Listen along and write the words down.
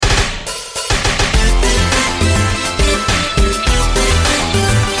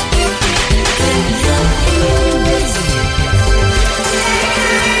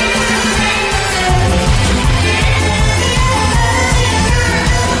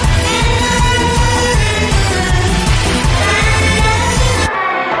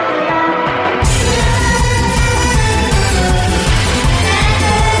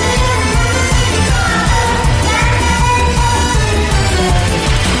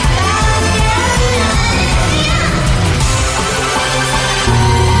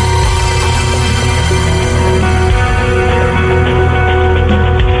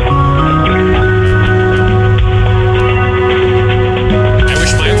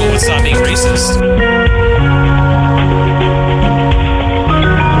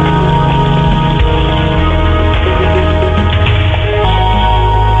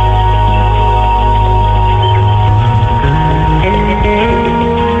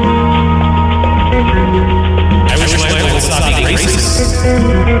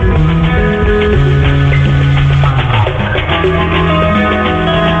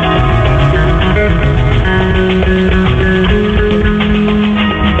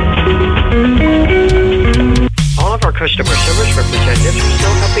All of our customer service representatives are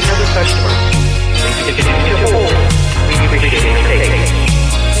still helping other customers. Please continue to hold. We appreciate your patience.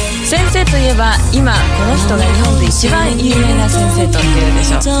 先生といえば今この人が日本で一番有名な先生と言ってるで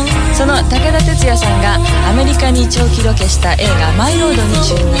しょう。その武田鉄矢さんがアメリカに長期ロケした映画マイロードに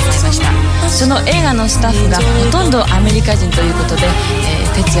主演なさいました。その映画のスタッフがほとんどアメリカ人ということで、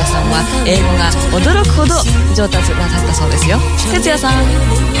鉄矢さんは英語が驚くほど上達なさったそうですよ。鉄矢さん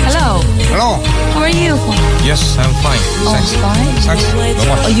Hello. Hello. How are you? Yes, I'm fine. Oh, Thanks. fine. Thanks so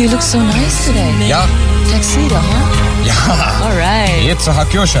much. Oh, you look so nice today. Yeah. Tuxedo, huh? Yeah. All right. It's a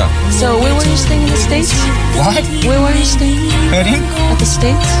hakyosha. So where were you staying in the States? What? Where were you staying? Heading? At the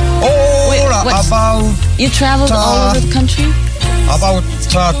States? Oh, Wait, what? about You traveled all over the country? about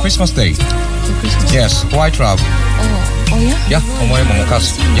Christmas Day. For Christmas? Yes, why travel? Oh yeah? Yeah, 思いももか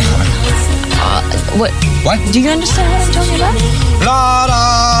す。Yeah. What? What? Do you understand what I'm talking about? La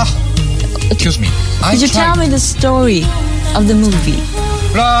la. Excuse me. Could you tell me the story of the movie?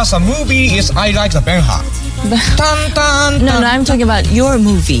 La, the movie is I like the Ben-Ha. Dun, dun, No, I'm talking about your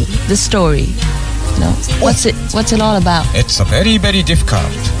movie, the story. No, what's it all about? It's a very, very difficult.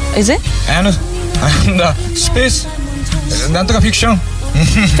 Is it And space, なんとか fiction.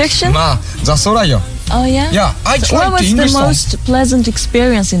 fiction? まあ、雑草だよ。Oh yeah. Yeah, I So tried what the was English the song. most pleasant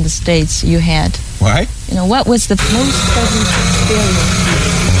experience in the States you had? What? You know, what was the most pleasant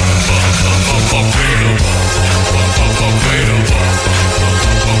experience?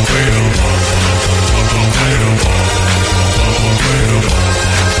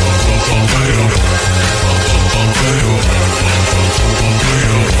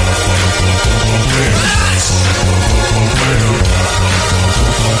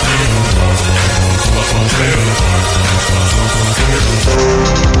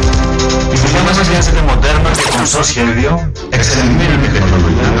 Η δουλειά μας χρειάζεται μοντέρνο και γνωστό σχέδιο, εξελιγμένη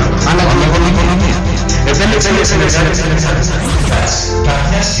τεχνολογία, αλλά και η οικονομία. Επέλεξε για συνεργάτες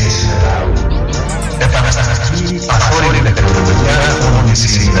κάποια σχέση με τα άλλα. Επαναστατική, αφόρητη τεχνολογία, όμως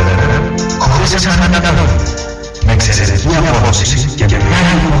συνδεδεμένα, χωρίς εσένα καταβολή. Με εξαιρετική απόδοση και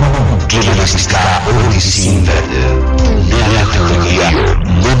μεγάλη οικονομία. Κλειδονιστικά όλοι συνδέονται. Νέα τεχνολογία,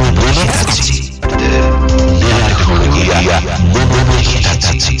 μόνο προχετάτσι. Νέα τεχνολογία, μόνο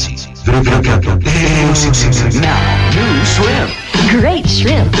προχετάτσι. Βρήκα κάποιο τέλος συνδεδεμένα. Now, new shrimp. Great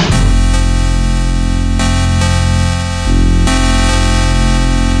shrimp.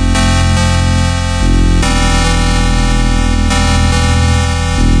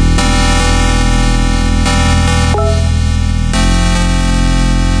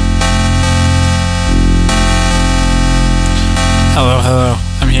 Hello,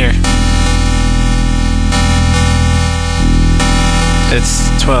 I'm here.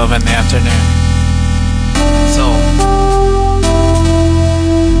 It's 12 in the afternoon. So,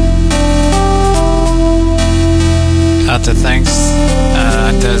 out to thanks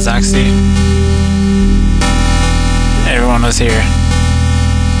to Zaxi. Everyone was here.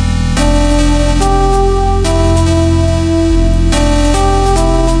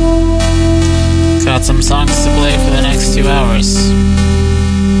 Got some songs to play for the next 2 hours.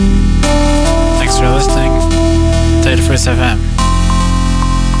 Thanks for listening. Data First FM.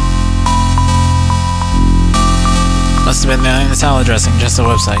 Must have been the salad dressing, just a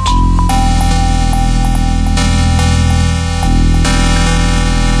website.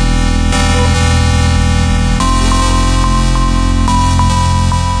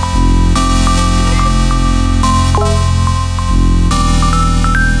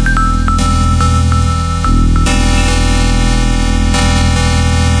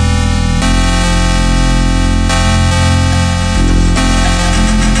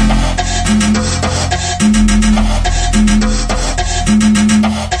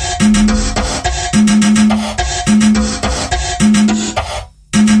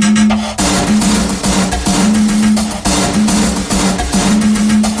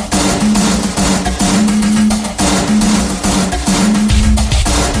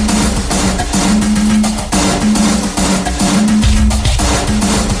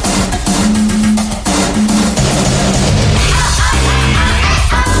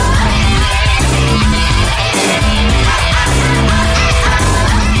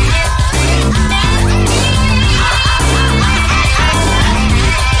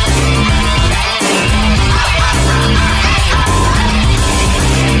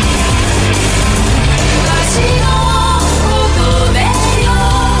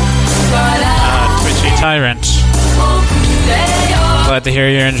 Tyrant. glad to hear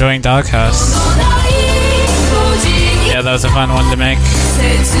you're enjoying Doghouse. Yeah, that was a fun one to make.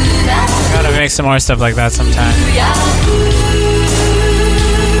 Gotta make some more stuff like that sometime.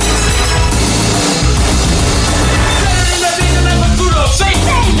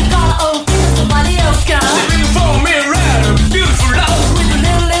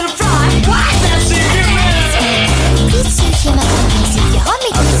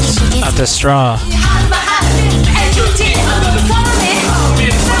 Out the straw.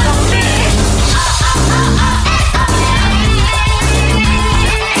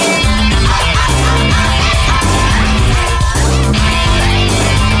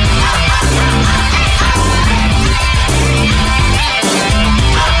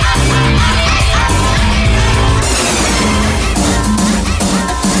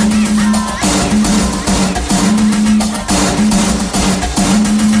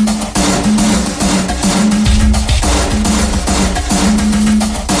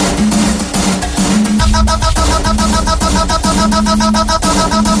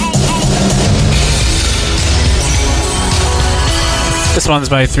 This one's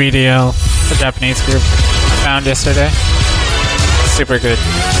by 3DL, the Japanese group I found yesterday. Super good.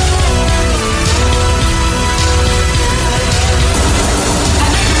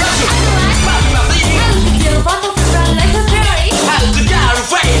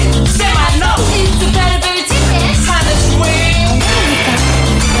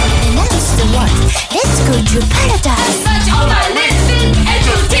 Let's go to paradise. On my list,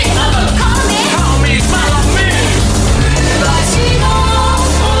 call me. Follow me. 私の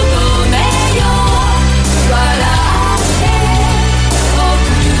乙女よ、笑っておく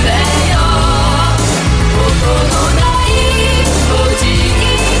れよ。音のない文字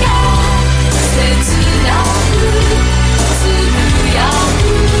が切なくつぶやく。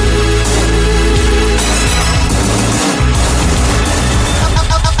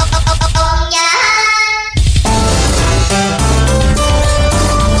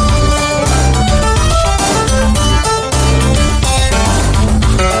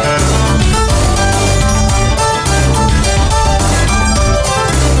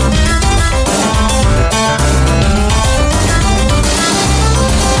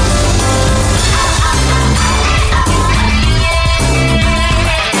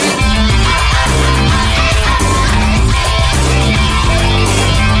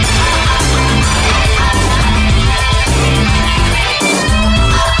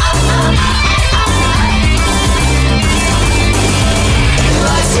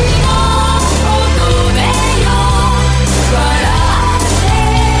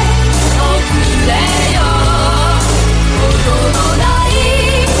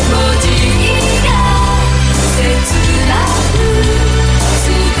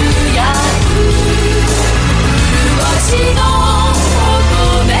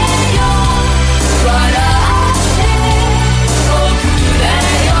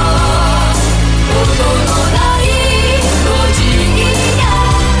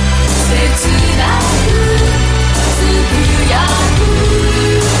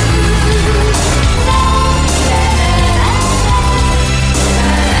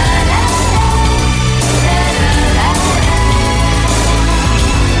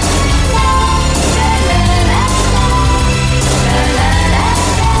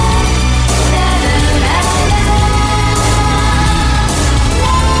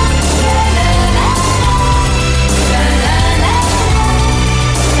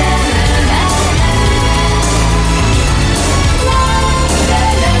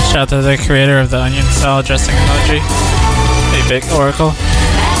Shout out to the creator of the onion style dressing emoji, a big oracle.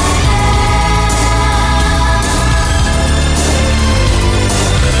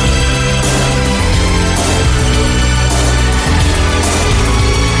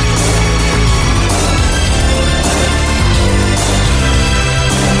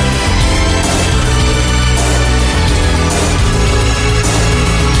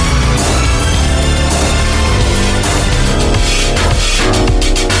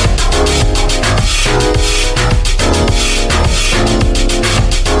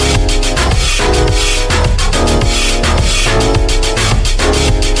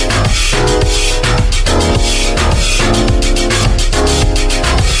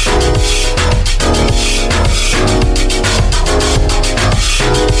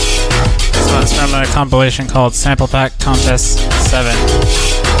 Compilation called Sample Pack Contest 7.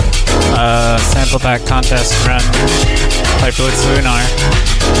 Sample Pack Contest run by Blitz Lunar,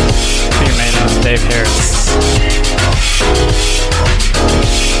 who you may know as Dave Harris.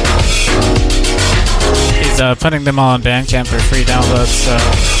 He's putting them all on Bandcamp for free downloads, so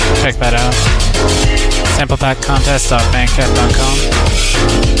check that out. samplepackcontest.bandcamp.com.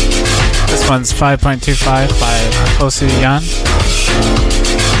 This one's 5.25 by Hosu Yan.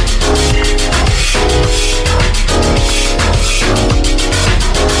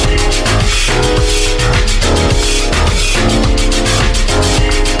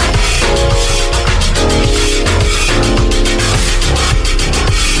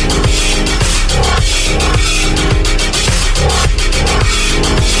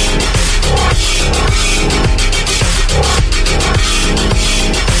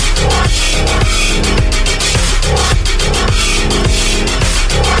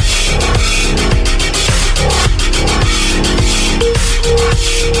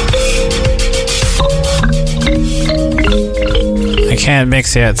 I can't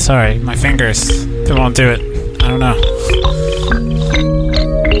mix yet, sorry. My fingers, they won't do it. I don't know.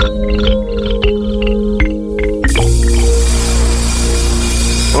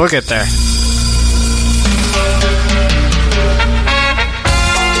 We'll get there.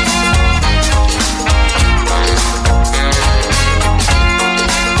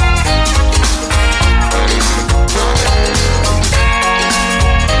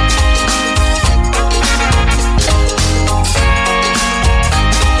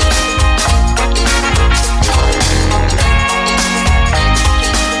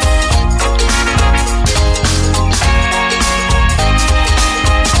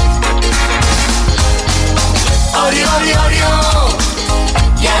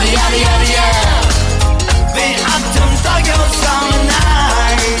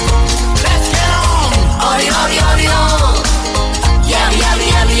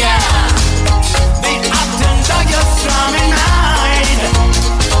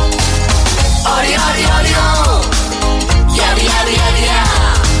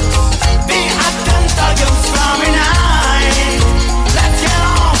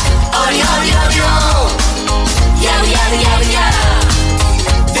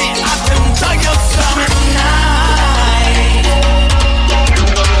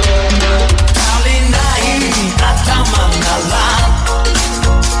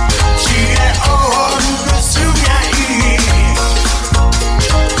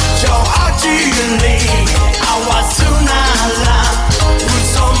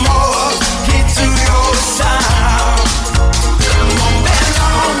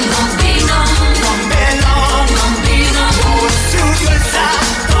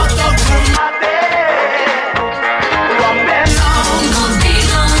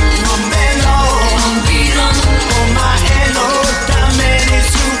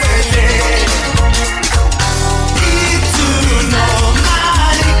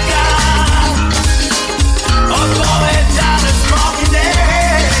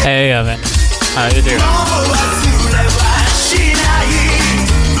 Hey Evan, how you doing?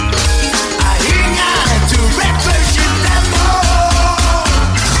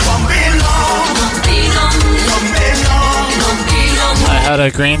 I had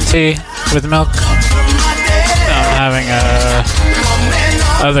a green tea with milk. Now I'm having a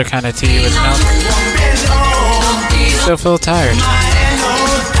other kind of tea with milk. Still feel tired.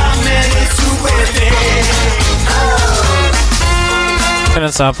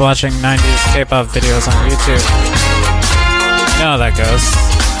 Couldn't stop watching 90s K-pop videos on YouTube. You know how that goes.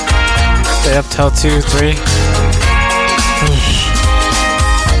 Stay up till 2, 3.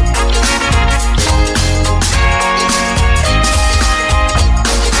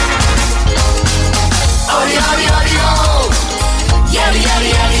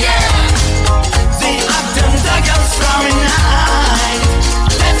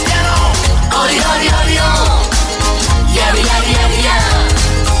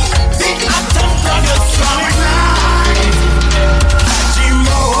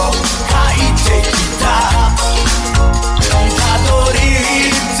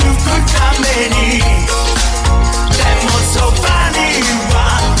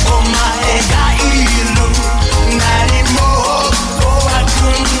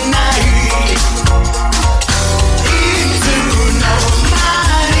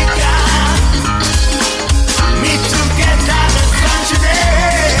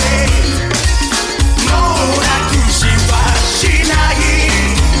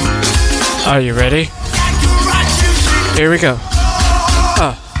 Are you ready? Here we go.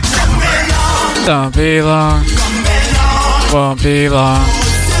 Don't be long, won't be long.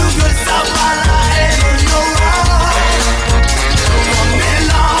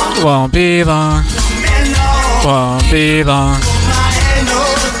 Won't be long, won't be long.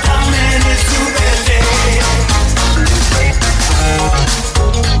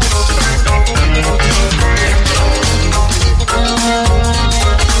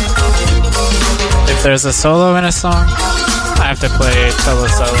 If there's a solo in a song, I have to play cello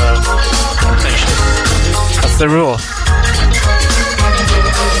solo. That's the rule.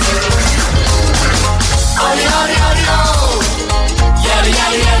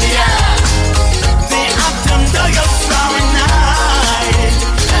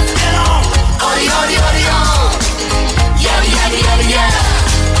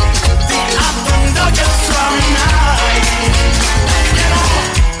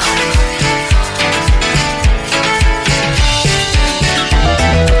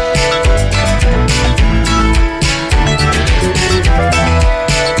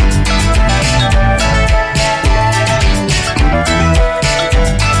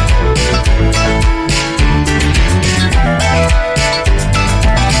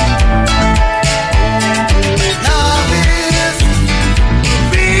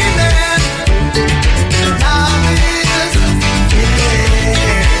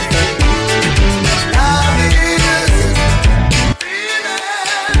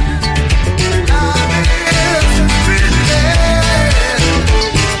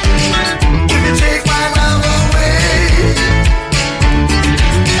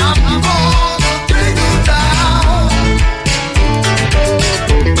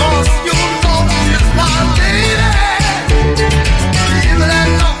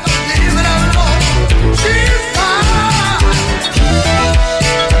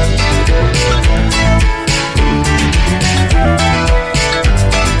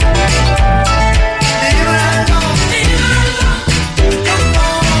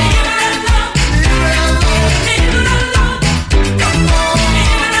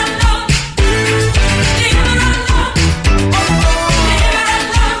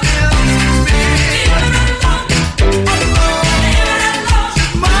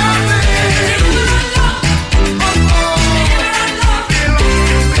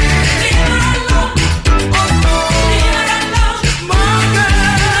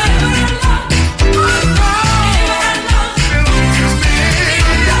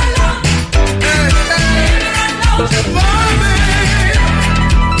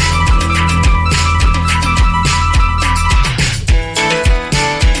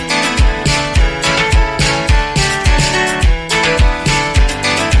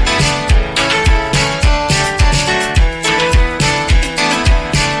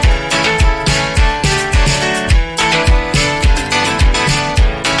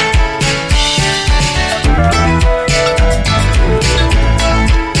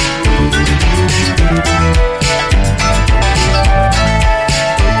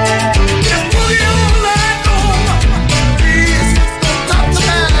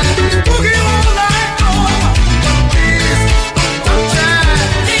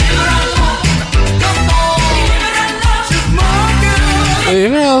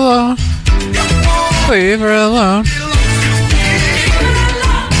 Leave her alone. Leave her alone.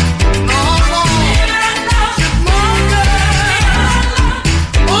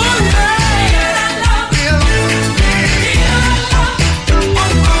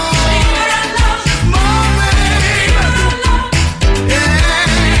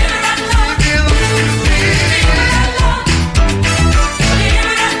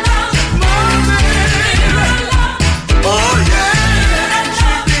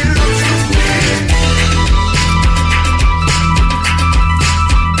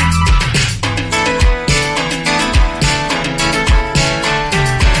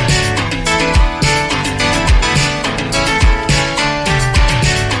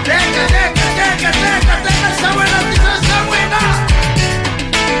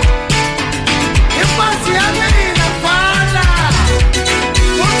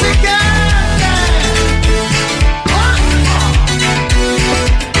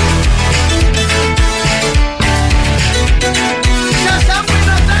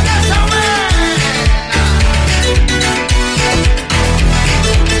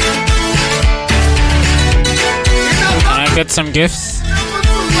 Get some gifts.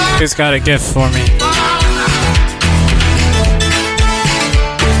 Who's got a gift for me?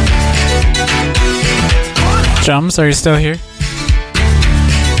 Jums, are you still here?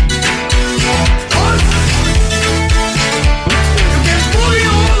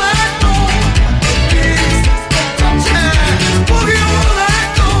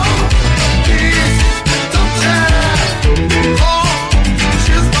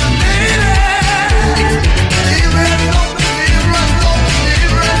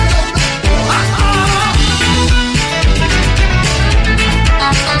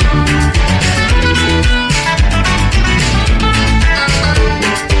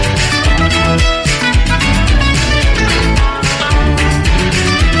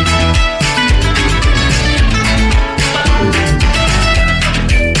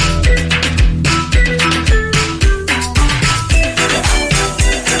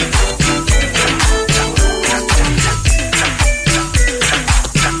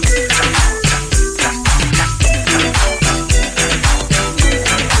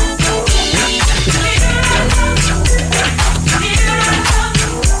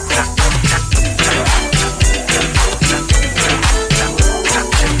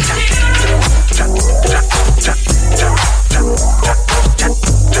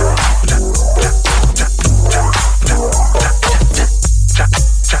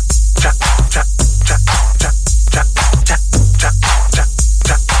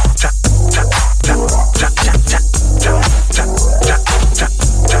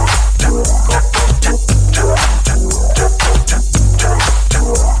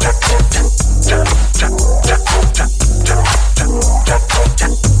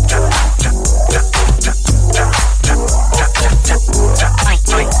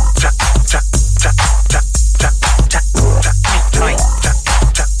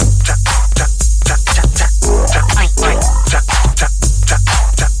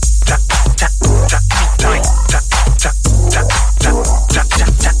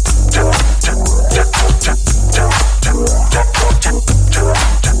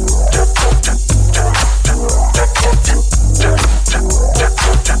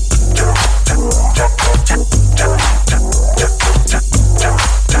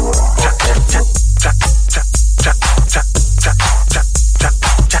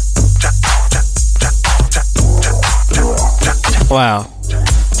 Wow.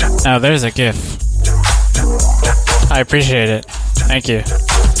 Now there's a GIF. I appreciate it. Thank you.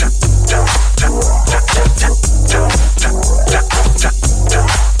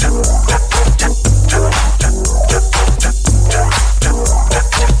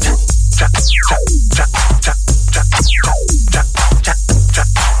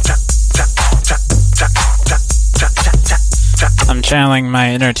 I'm channeling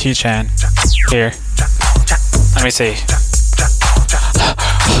my inner T-Chan here. Let me see.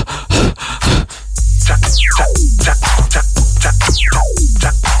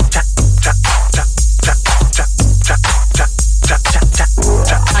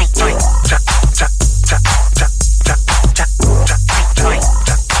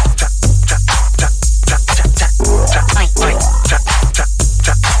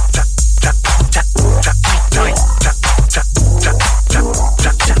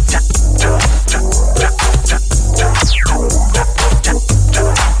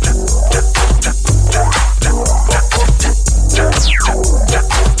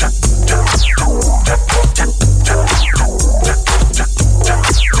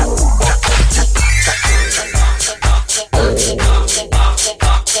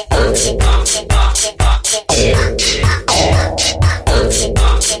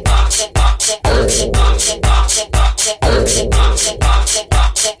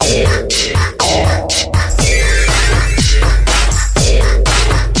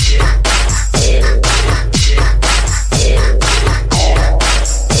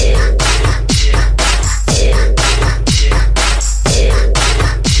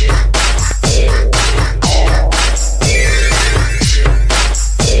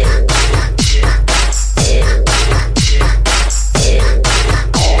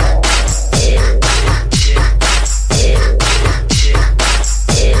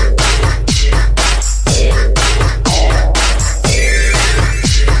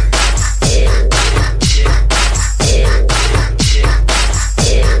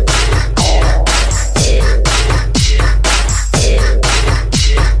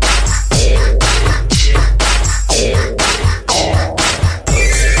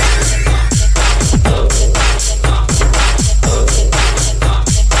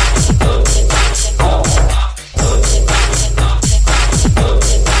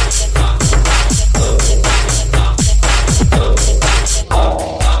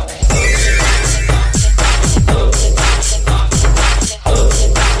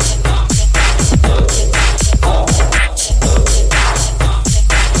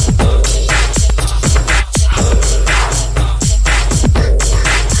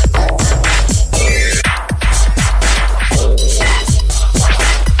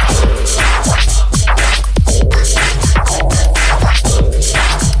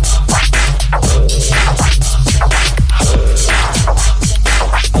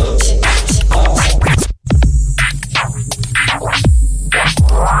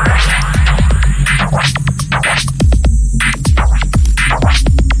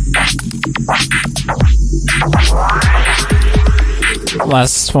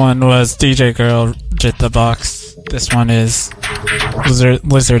 Last one was DJ Girl Jit the Box. This one is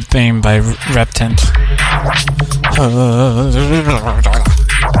Lizard Theme by Reptent.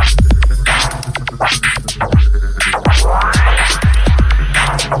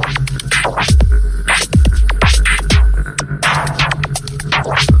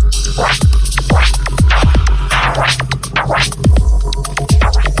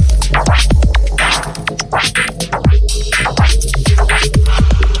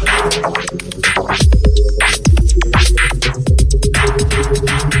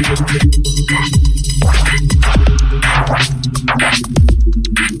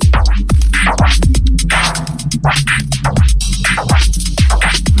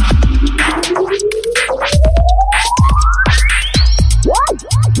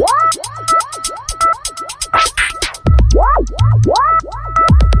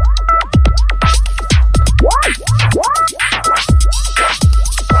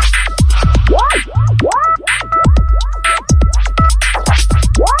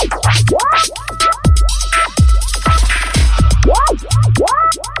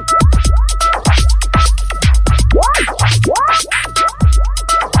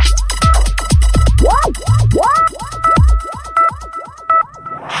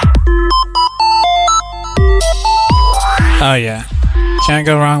 Oh yeah, can't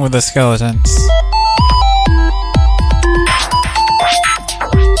go wrong with the skeletons.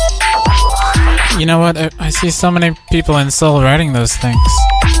 You know what? I see so many people in Seoul writing those things.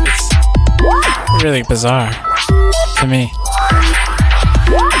 It's really bizarre to me.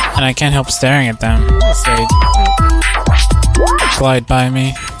 And I can't help staring at them as they glide by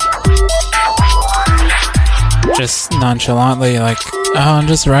me. Just nonchalantly, like, oh, I'm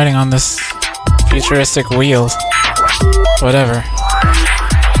just riding on this futuristic wheel. Whatever.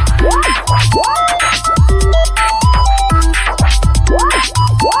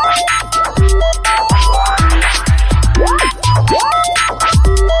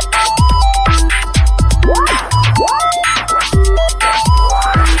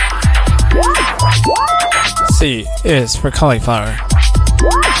 C is for cauliflower.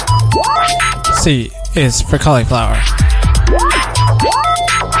 C is for cauliflower.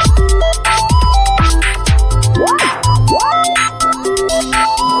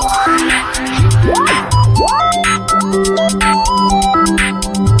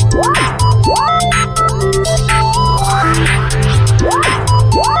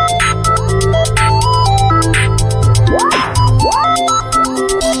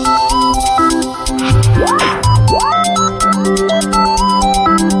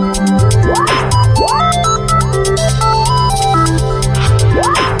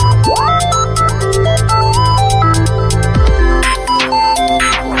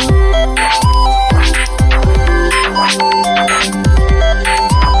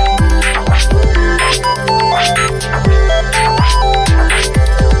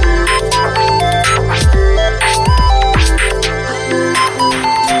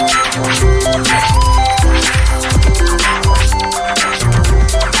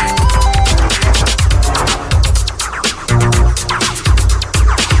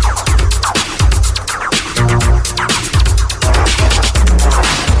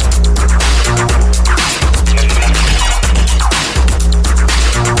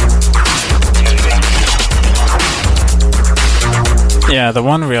 Yeah, the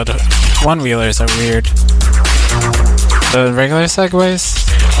one-wheelers are weird. The regular Segways?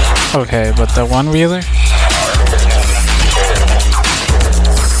 Okay, but the one-wheeler?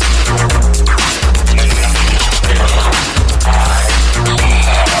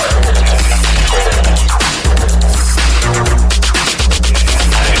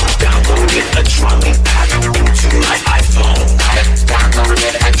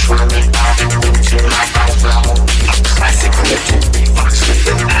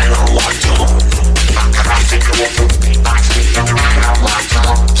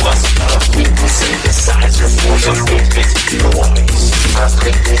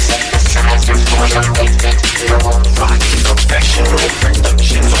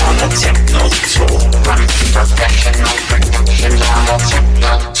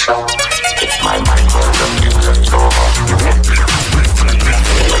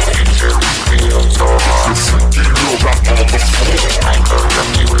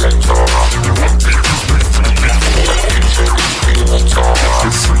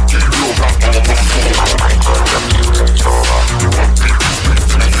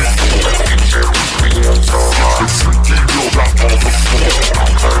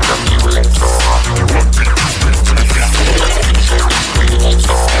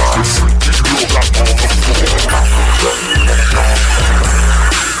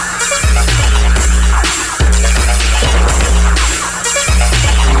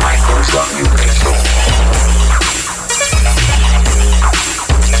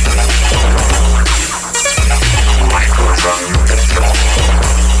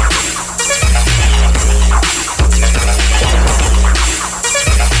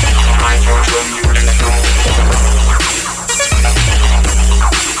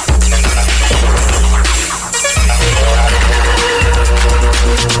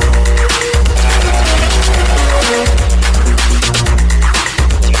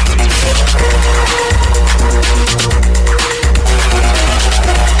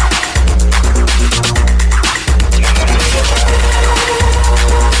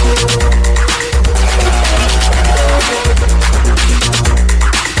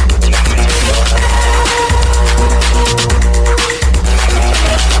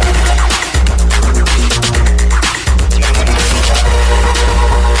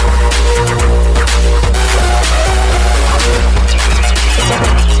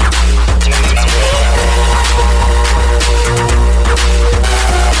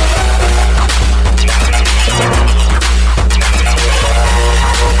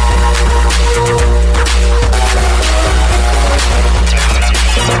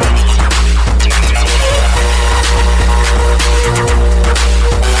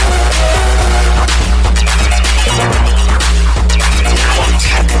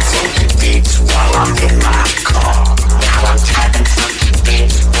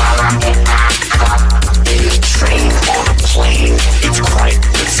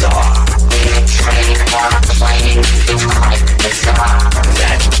 It's quite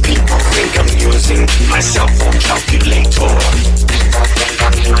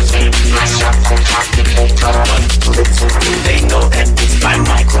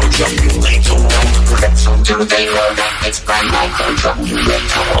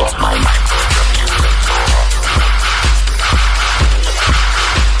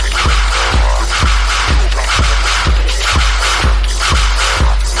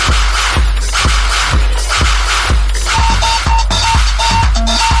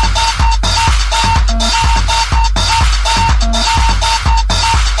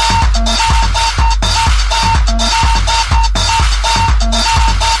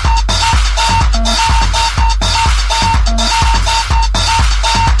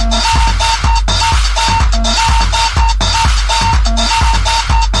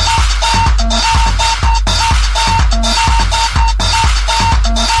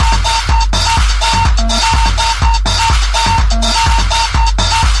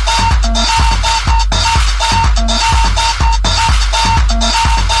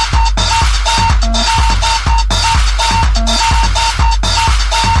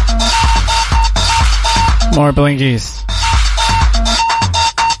More blingies.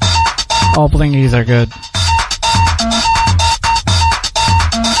 All blingies are good.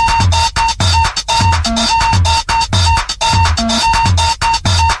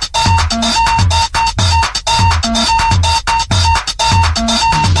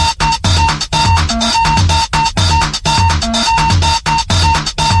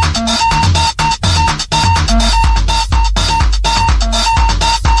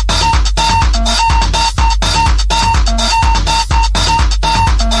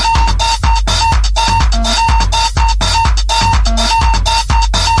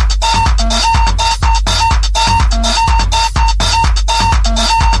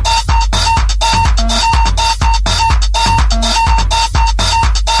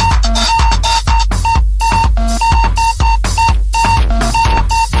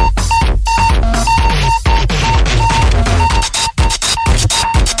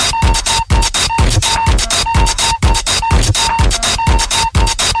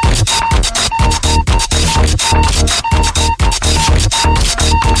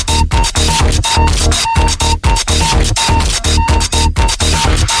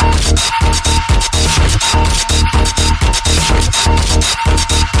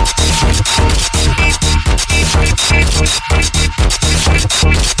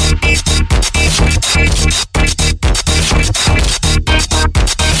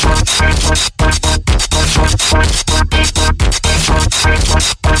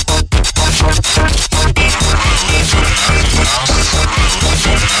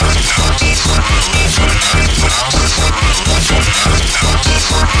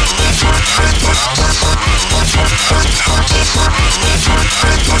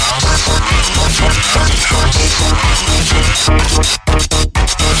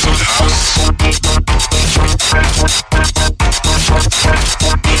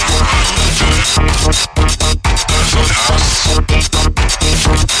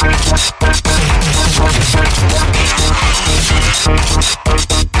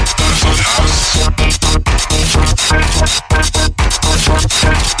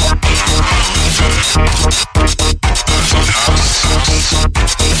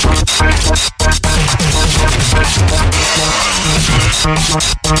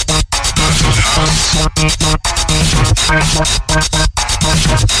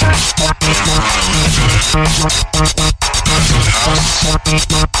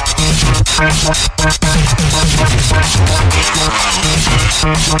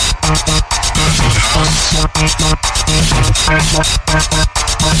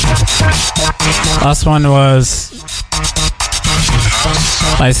 Last one was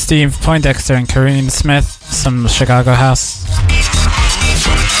by Steve Poindexter and Kareem Smith, some Chicago house.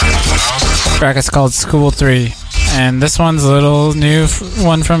 The track is called School 3, and this one's a little new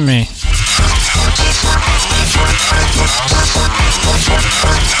one from me.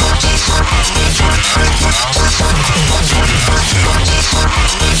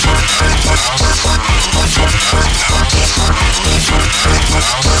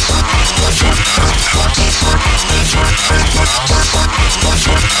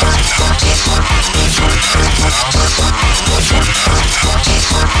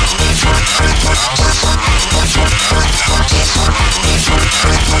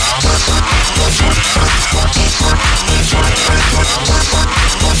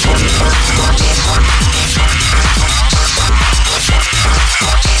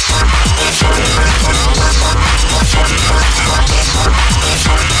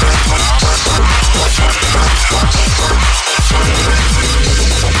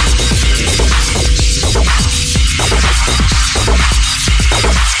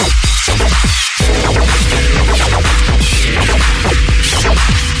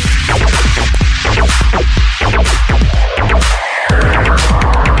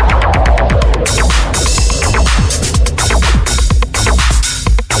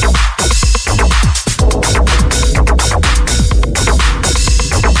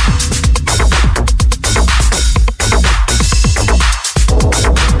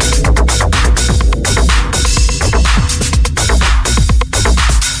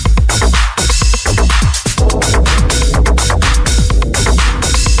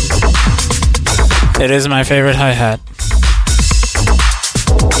 It is my favorite hi-hat.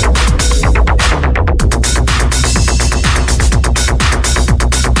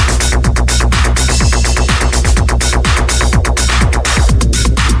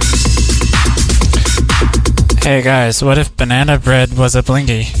 Hey guys, what if banana bread was a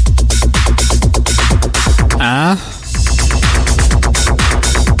blingy? Huh?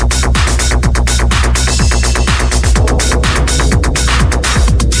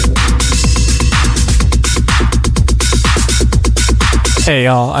 Okay,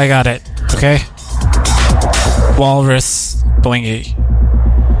 y'all, I got it. Okay? Walrus blingy.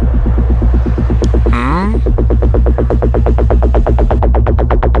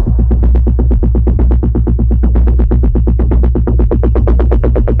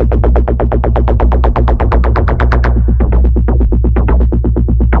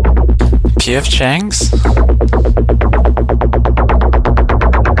 P.F. Chang's?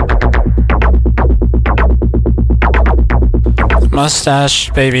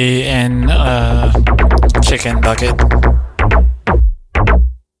 Mustache baby in a chicken bucket.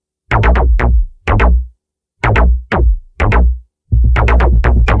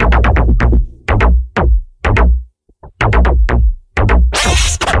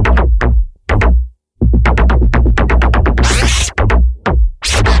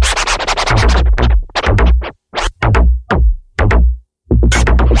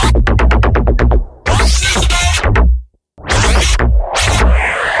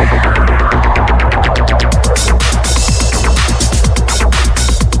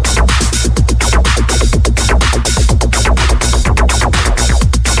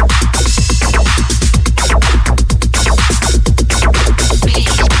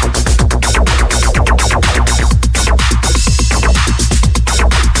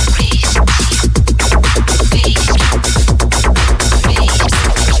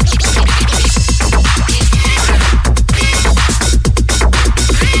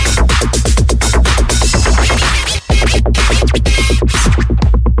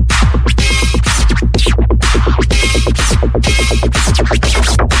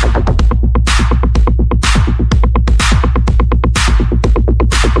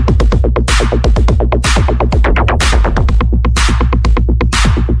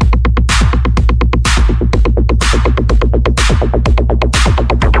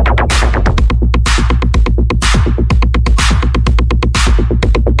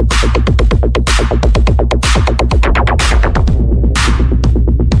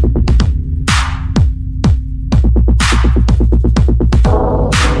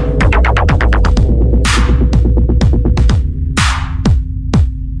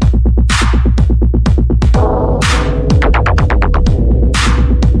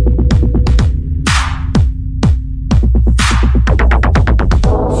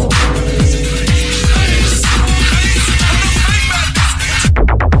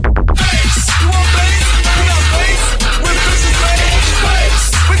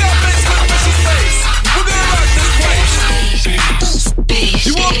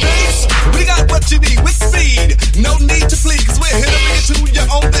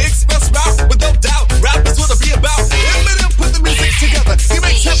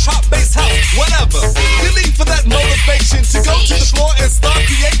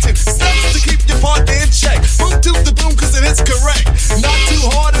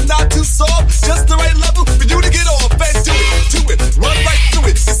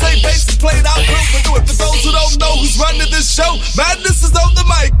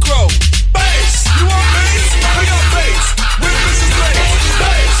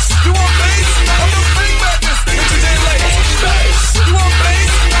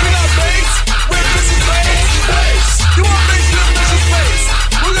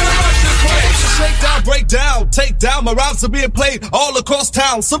 Are being played all across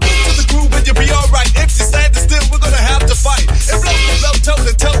town. Salute to the crew and you'll be alright. If you're standing still, we're gonna have to fight. If blow to blow, toe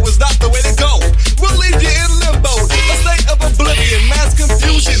to toe is not the way to go. We'll leave you in limbo, a state of oblivion, mass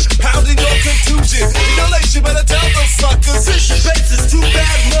confusion, pounding your contusion. Elation, better tell them suckers. This bass is too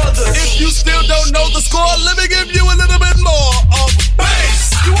bad, mother. If you still don't know the score, let me give you a little bit more of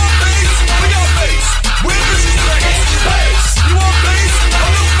bass. You want bass? We got bass. Where is this bass? Bass. You want bass? A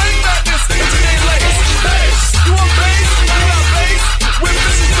little fake madness. It's your name lace. Bass. You want bass? With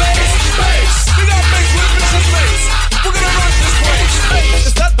Mrs. Bass, bass. We got bass with Mrs. Bass. We're gonna rock this place.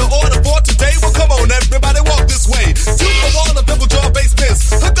 Is that the order for today? Well, come on, everybody, walk this way. To the wall of double jaw bass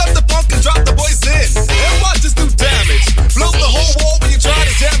miss. Hook up the funk and drop the voice in. And watch us do damage. Blow the whole wall when you try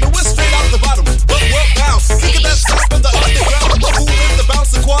to jam it. We're straight out the bottom, but we're bound. Think of that sound from the underground. The fool in the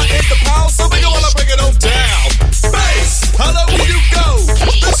bounce, the quad in the pound. So we gonna bring it on down. Bass, how low will you go?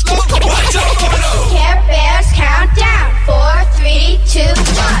 This low, watch out, Care Bears countdown. 4, 3, 2,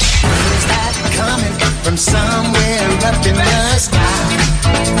 1. Who's that coming from somewhere up in the sky?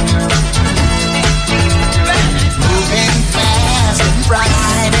 Moving fast and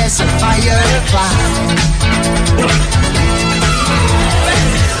bright as a firefly.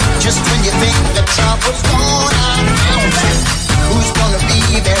 Just when you think the trouble's gone out, who's gonna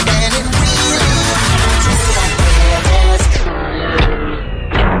be there when it really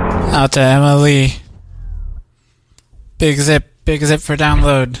Out to Emily. Big Zip. Big zip for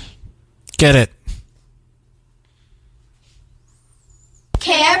download. Get it.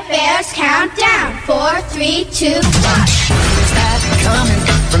 Care Bears countdown. 4, 3, 2, 1. Is that coming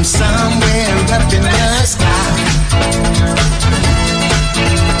from somewhere up in the sky?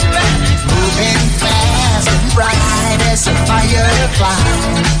 Moving fast and bright as a firefly.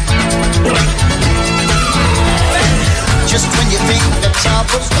 Just when you think the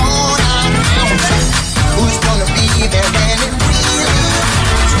trouble's gone out, who's gonna be there when it really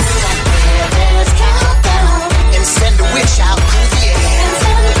counts? Let's count down and send a wish out through the air.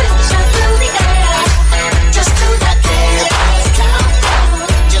 Just do that there. Let's count down.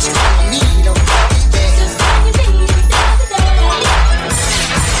 Just follow me, don't be there.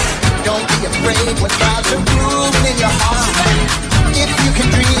 Don't be afraid when clouds are moving in your heart. If you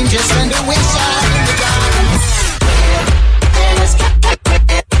can dream, just send a wish out in the dark.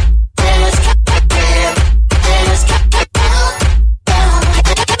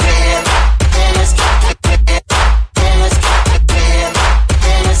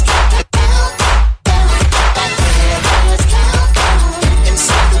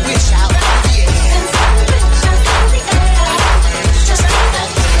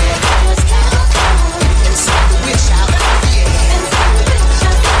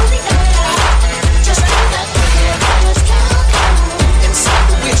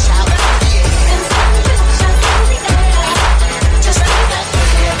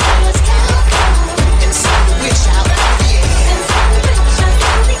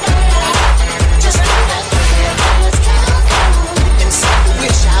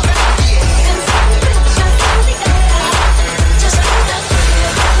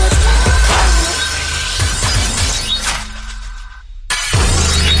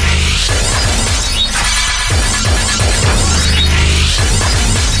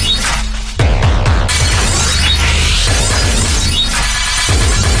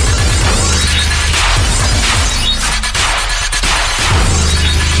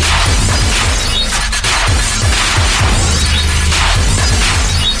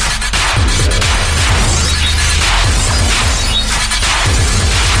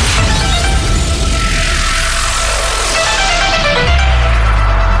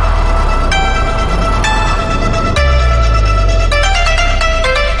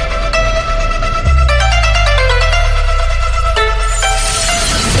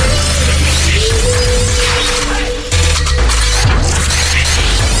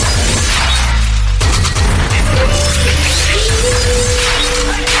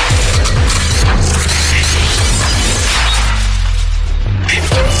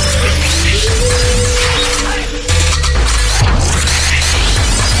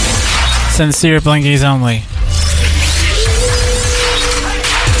 Sincere blinkies only.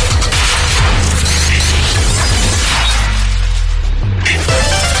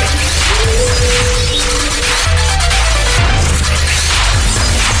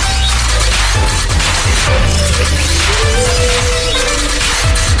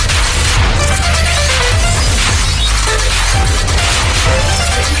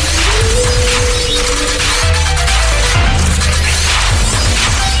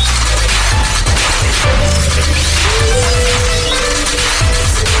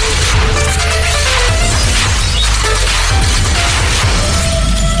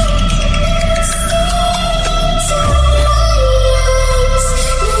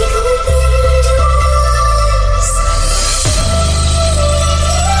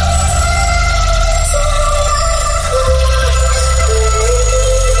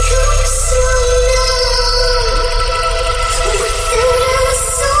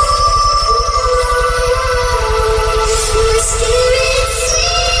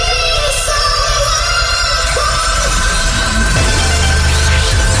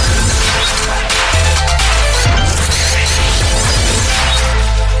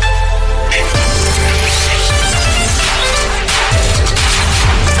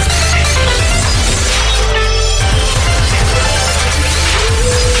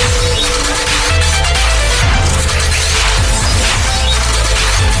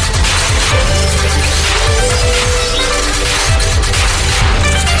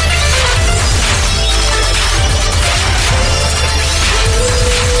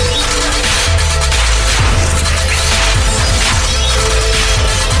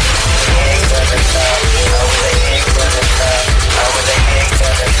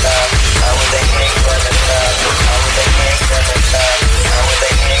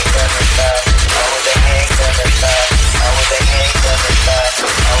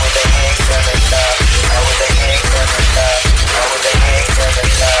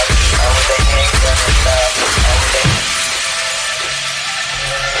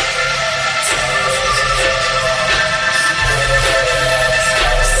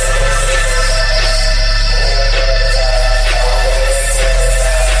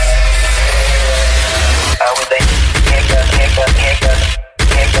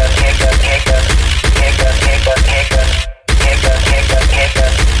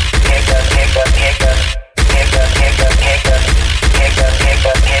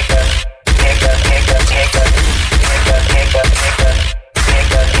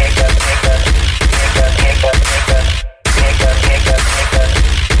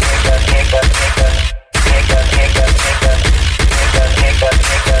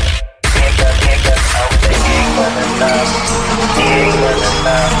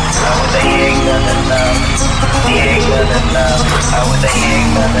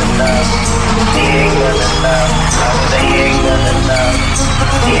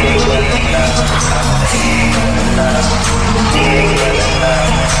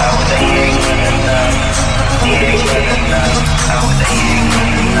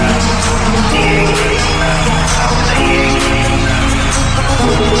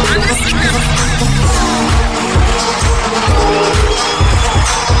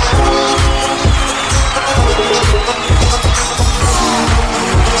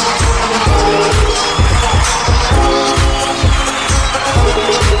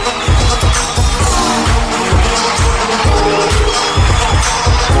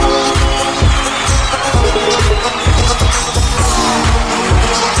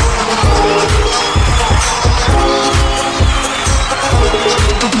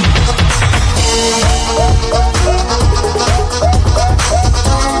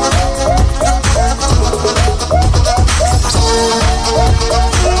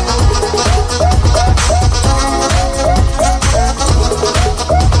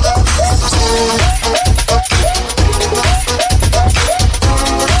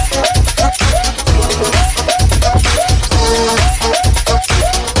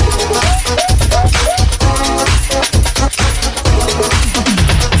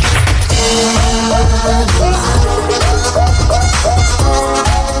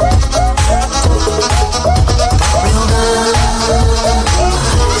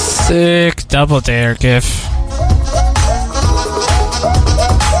 Sick double dare gif.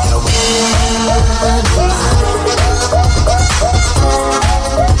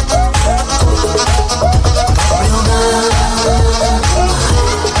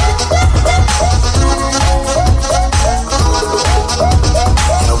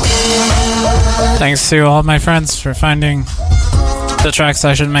 Thanks to all my friends for finding the tracks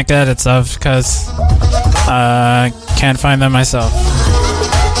I should make edits of, because I can't find them myself.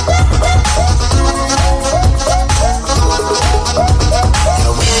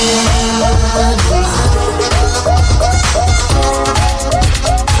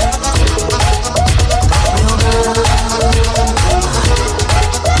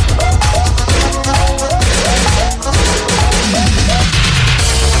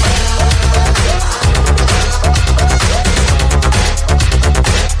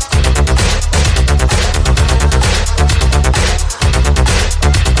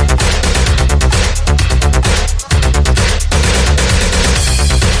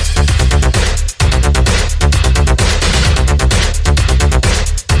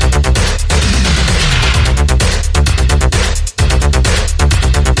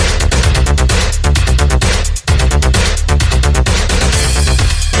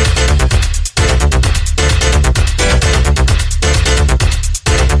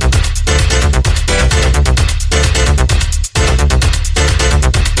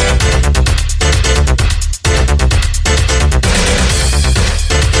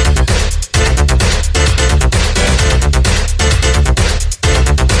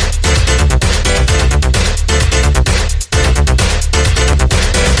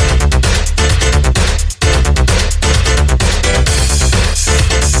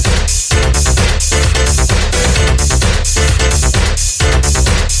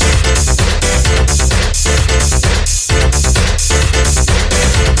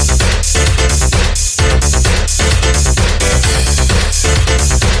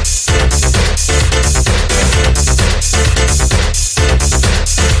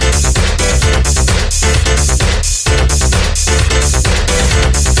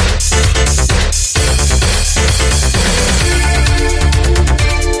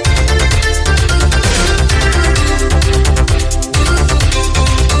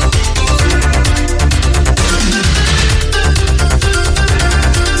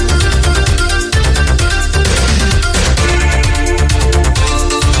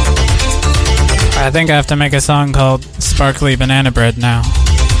 I think I have to make a song called Sparkly Banana Bread now.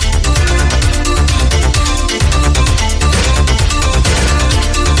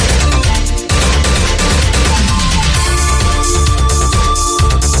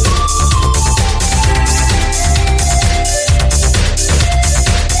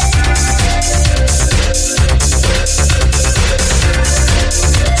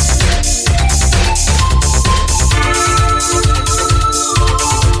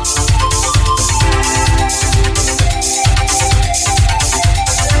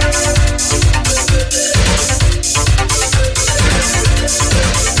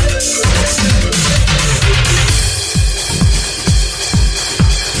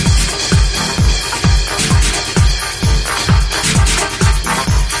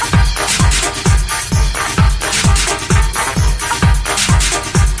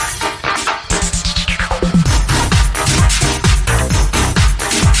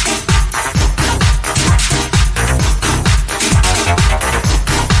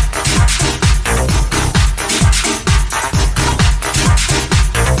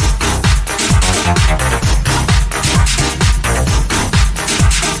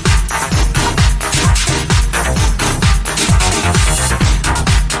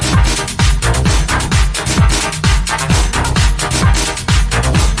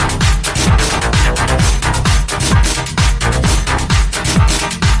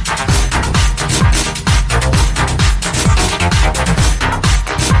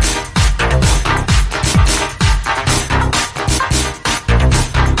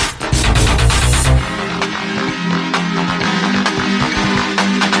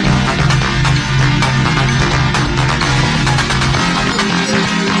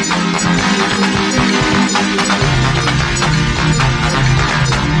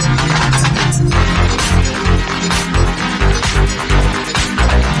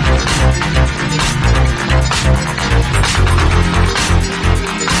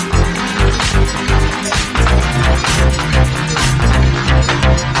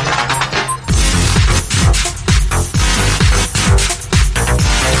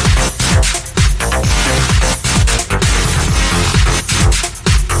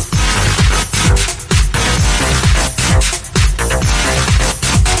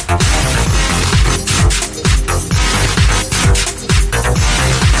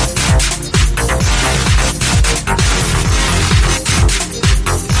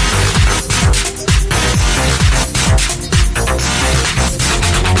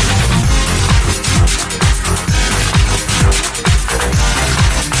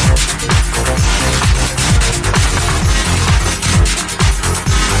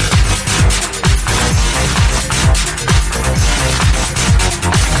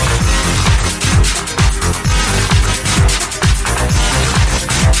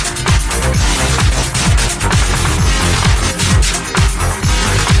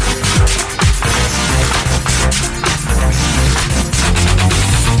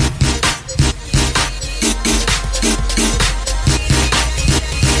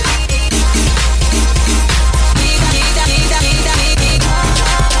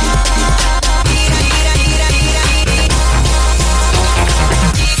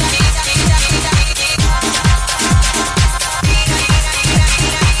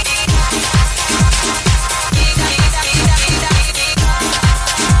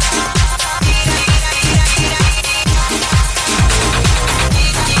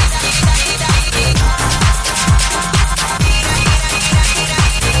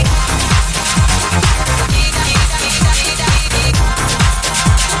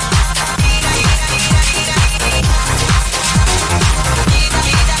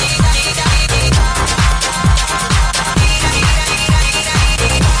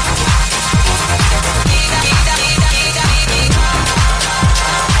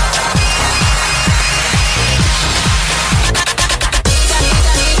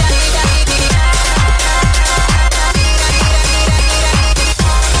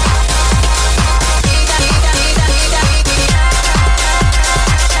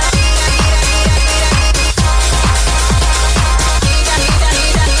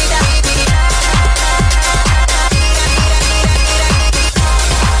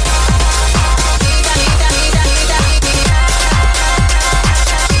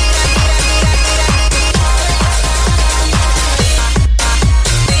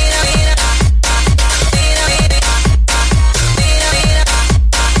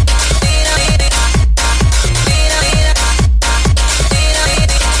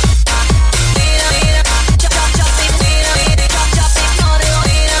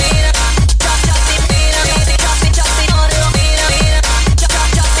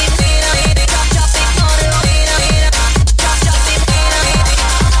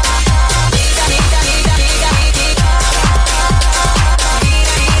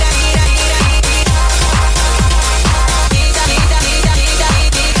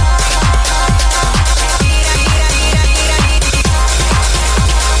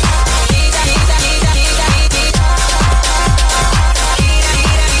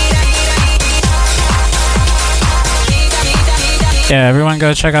 Yeah, everyone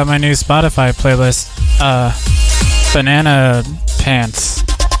go check out my new Spotify playlist. Banana Pants.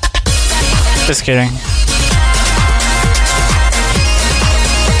 Just kidding.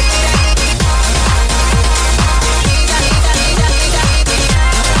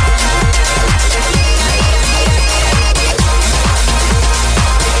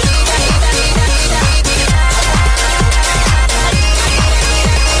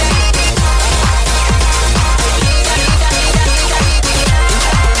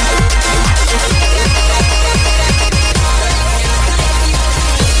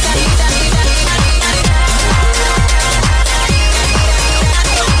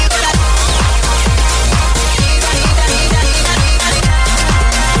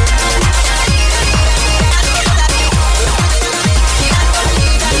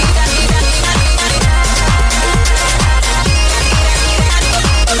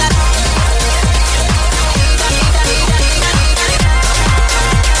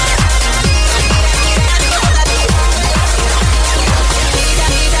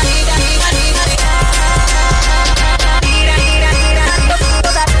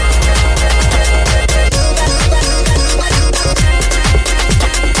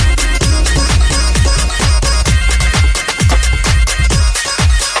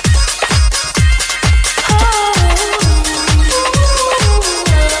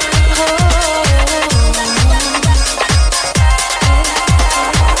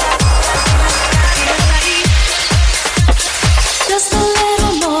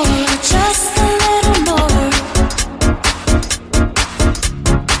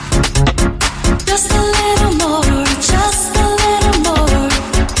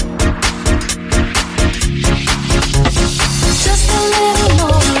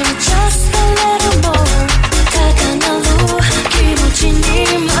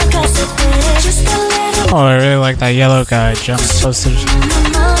 Oh, I really like that yellow guy jump posted.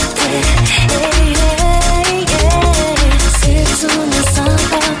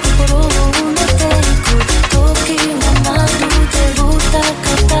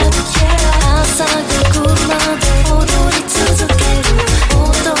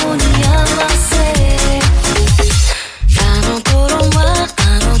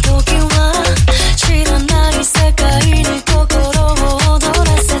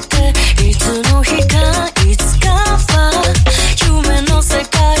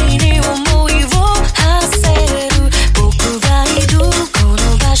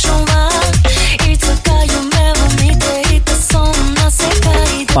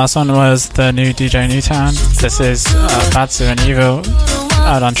 Last one was the new DJ Newtown. This is Batsu and Evo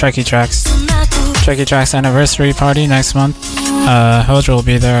out on Trekkie Tracks. Trekkie Tracks anniversary party next month. Hojo will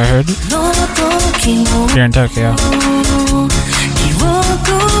be there, I heard. Here in Tokyo.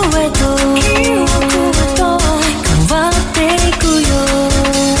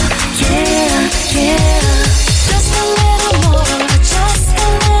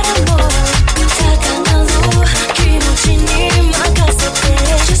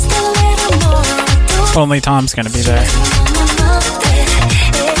 Only Tom's gonna be there.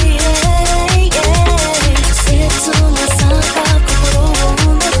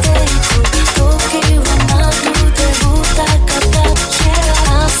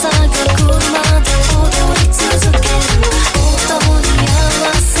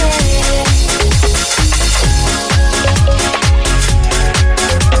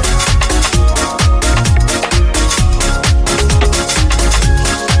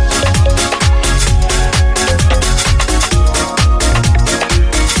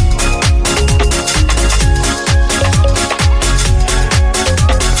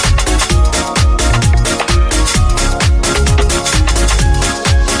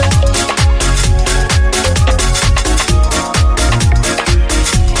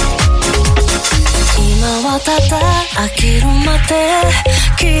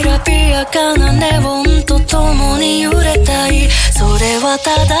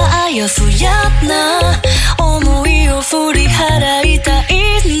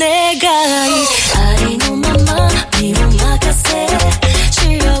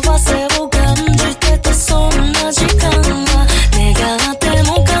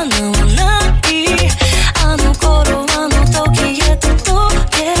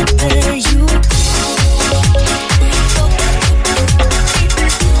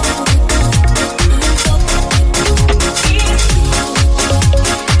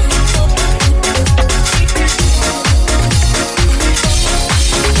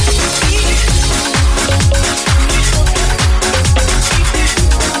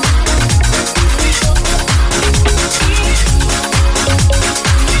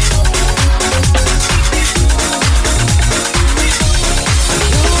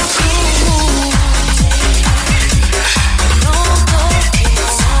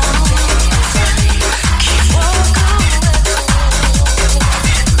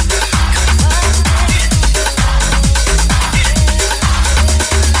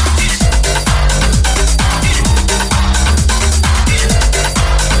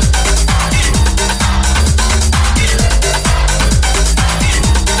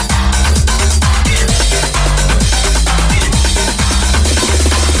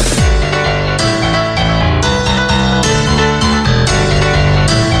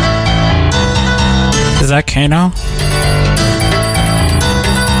 that Kano?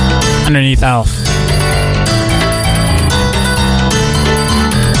 Underneath Alf.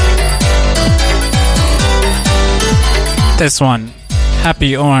 This one,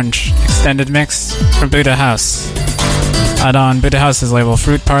 Happy Orange Extended Mix from Buddha House. Out on Buddha House's label,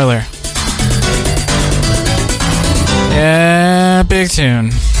 Fruit Parlor. Yeah, big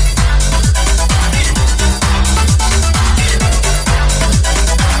tune.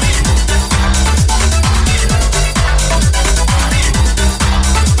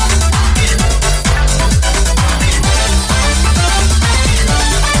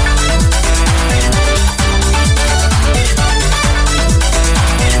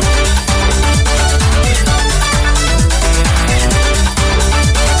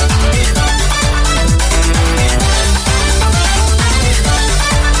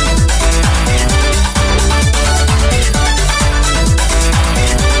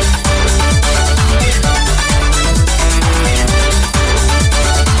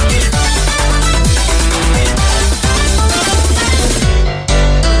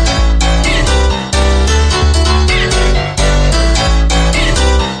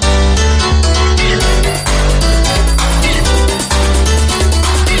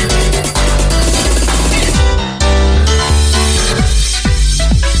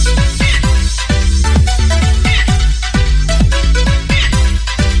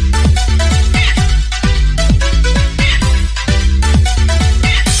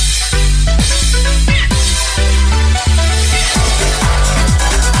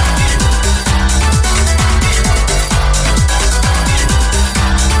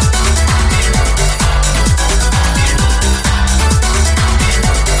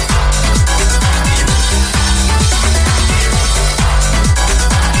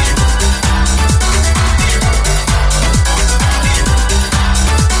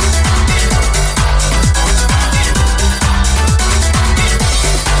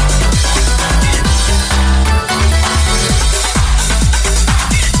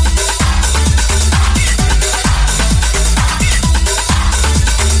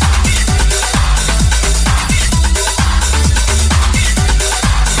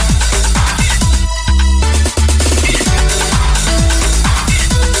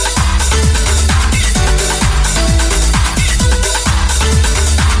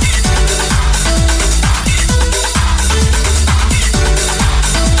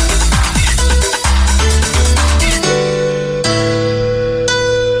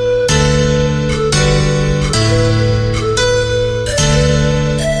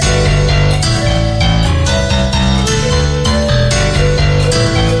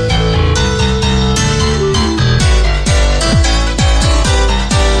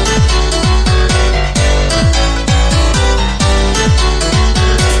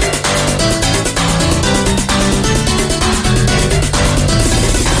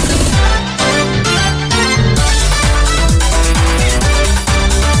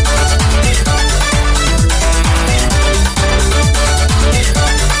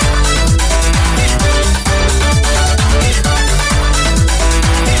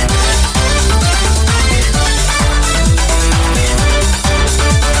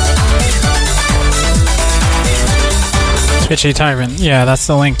 Bitchy Tyrant. Yeah, that's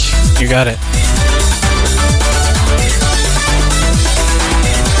the link. You got it.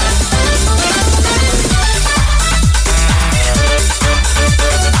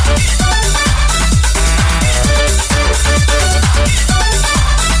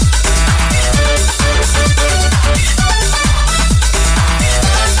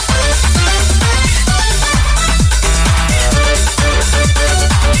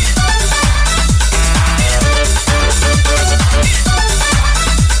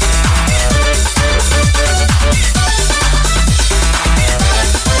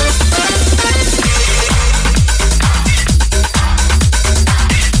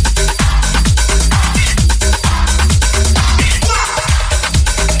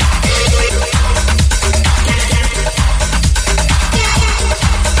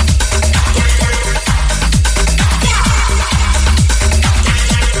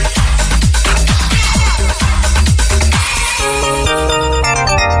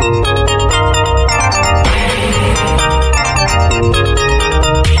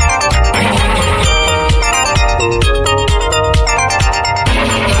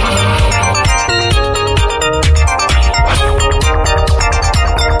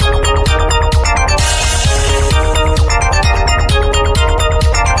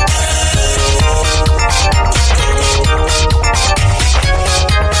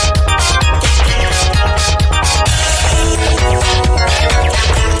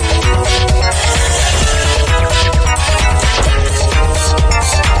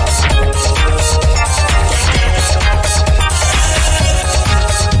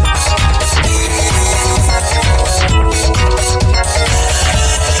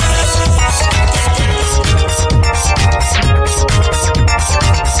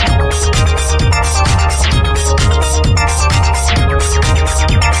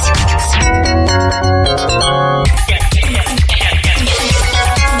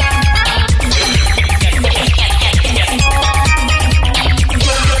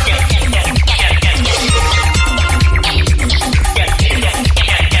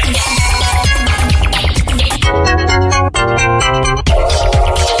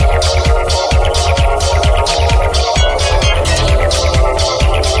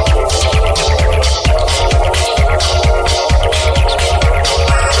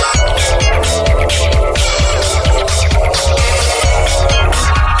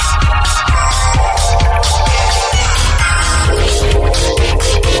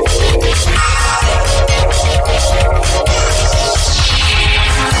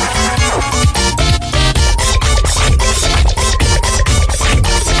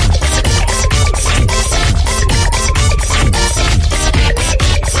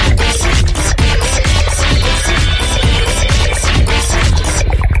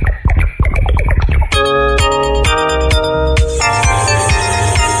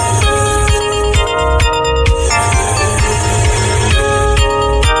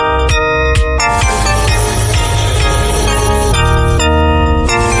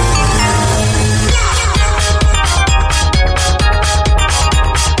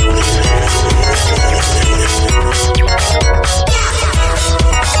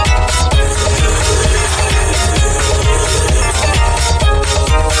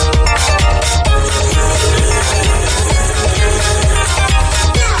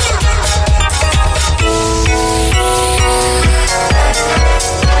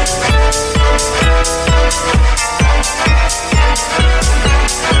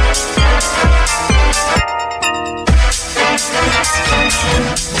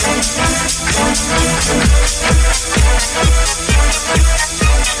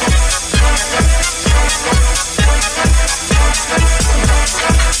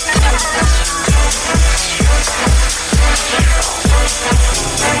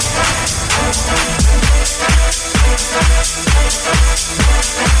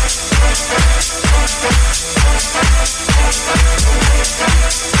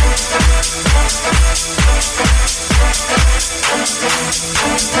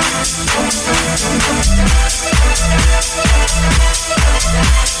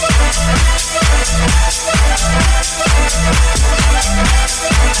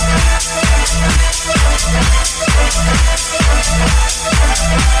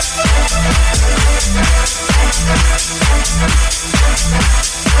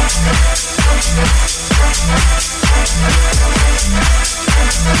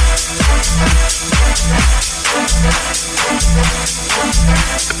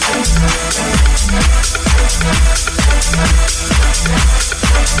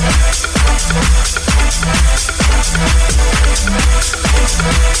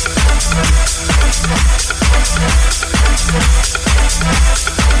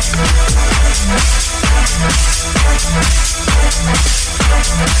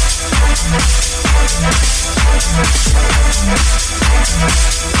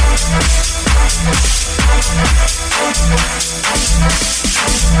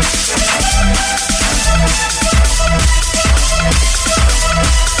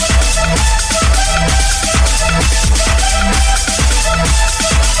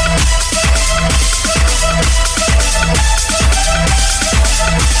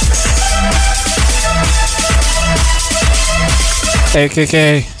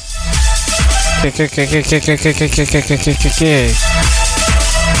 KKK. KKK.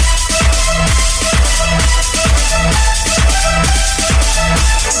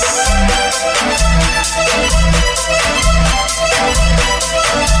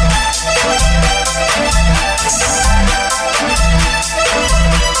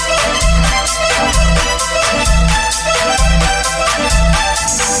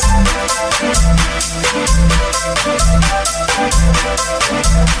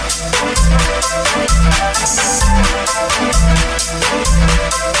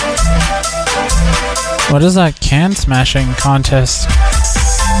 What is that can smashing contest?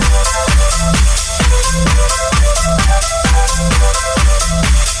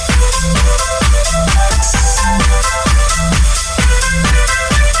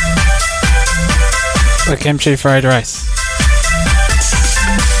 The kimchi fried rice.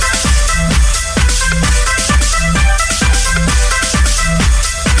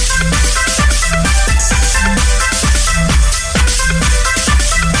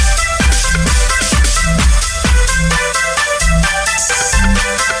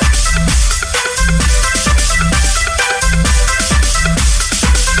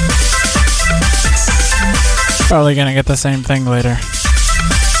 Probably gonna get the same thing later.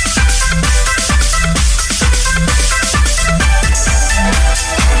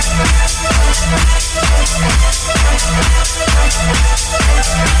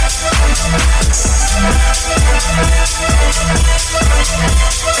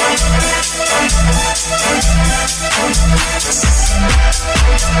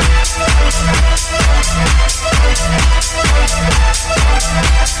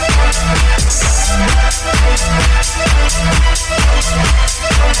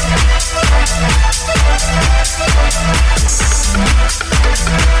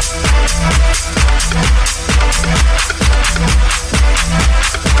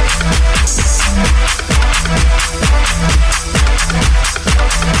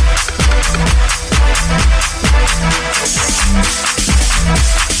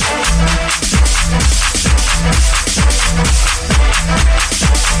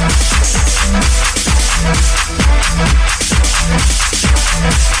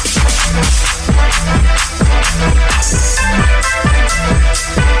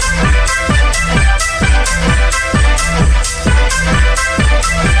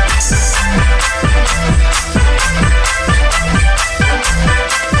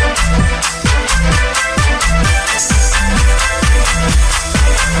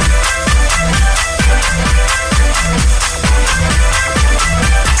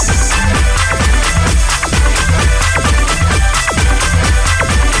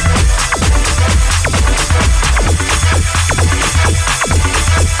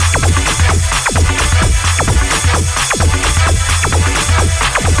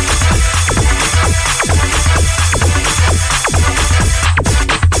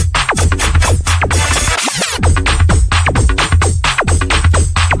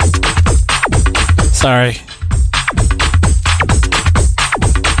 Sorry.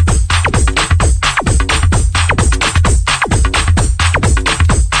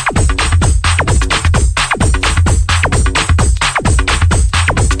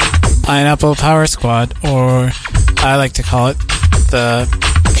 Pineapple Power Squad, or I like to call it the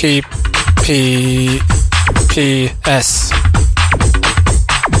PPPS.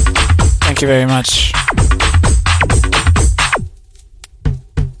 Thank you very much.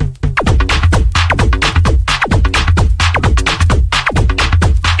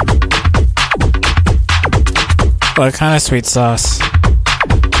 What kind of sweet sauce?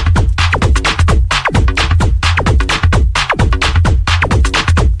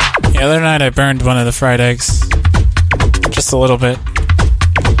 The other night I burned one of the fried eggs. Just a little bit.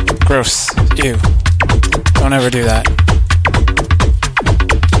 Gross. Ew. Don't ever do that.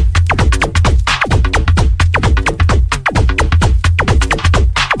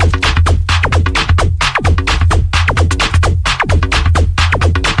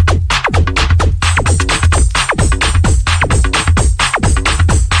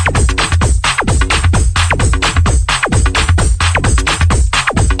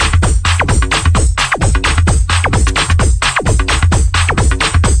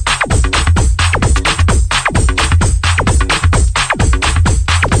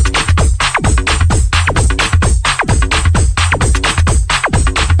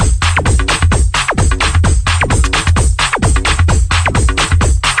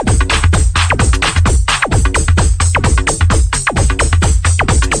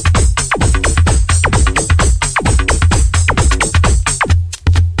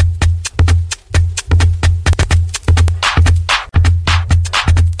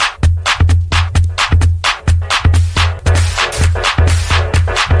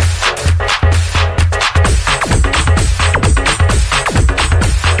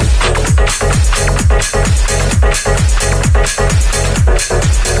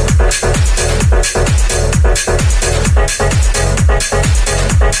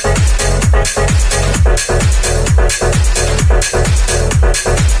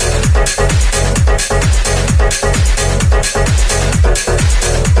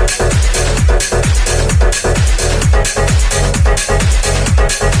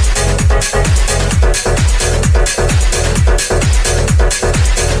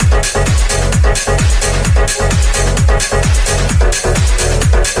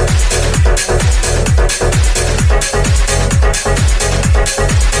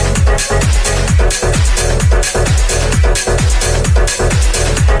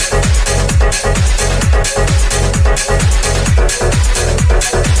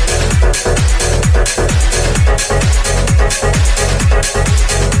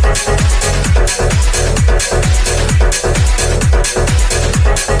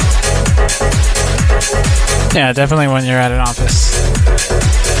 Yeah, definitely when you're at an office,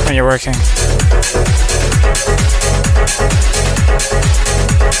 when you're working.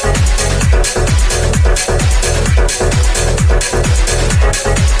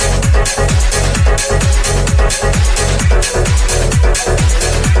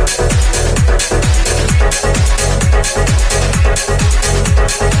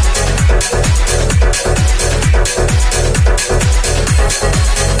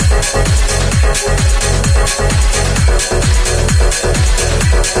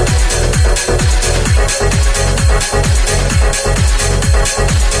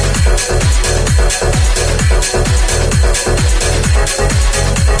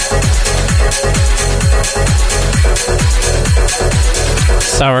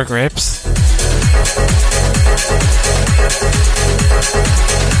 Sour grapes.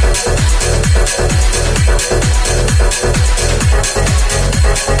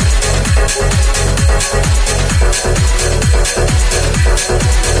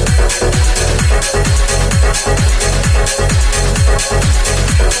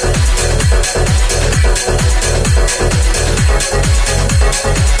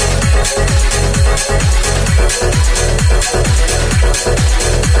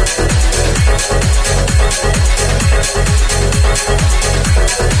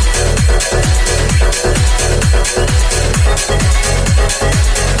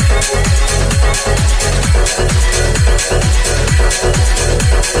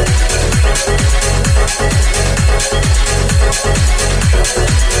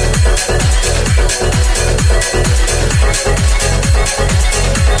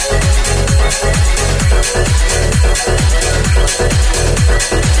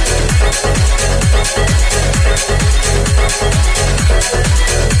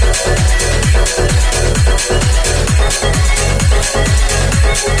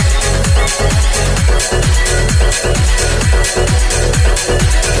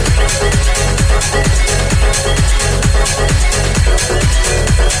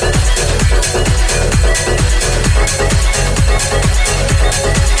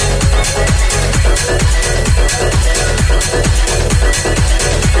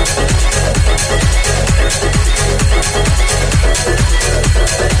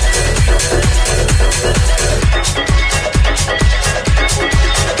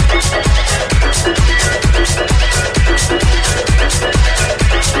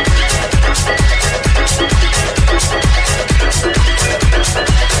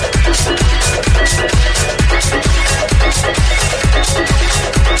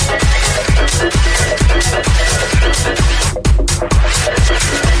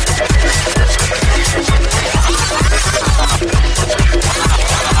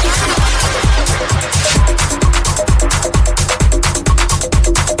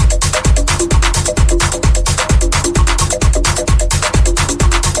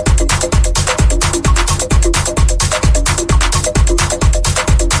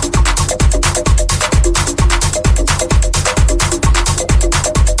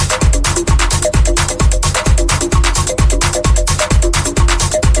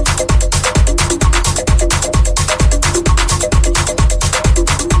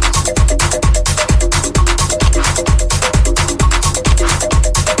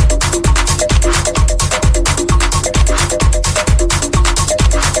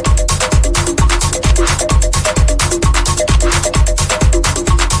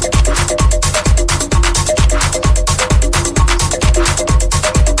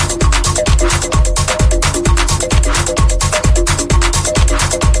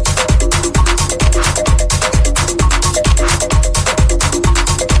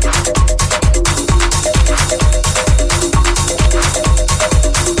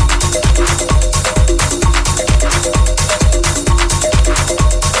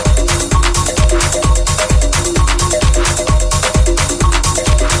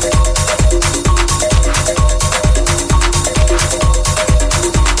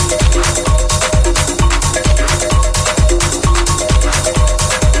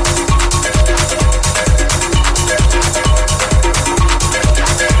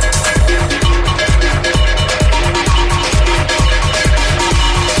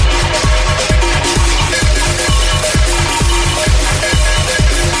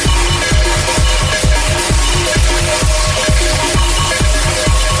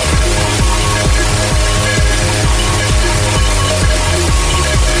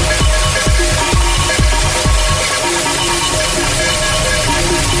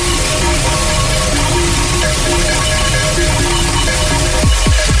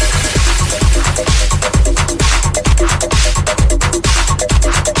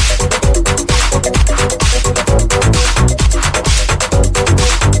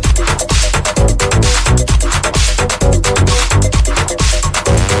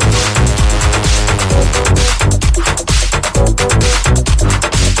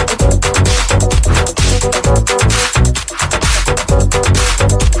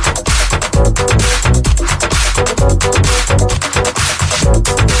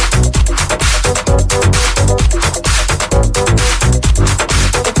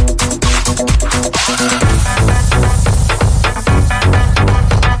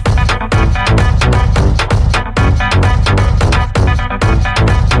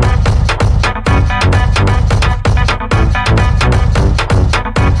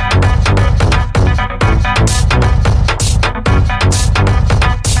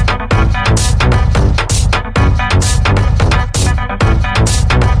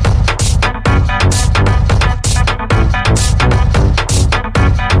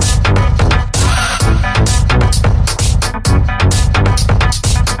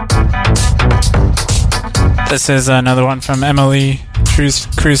 This is another one from Emily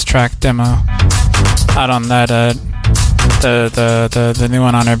Cruise Track demo out on that the new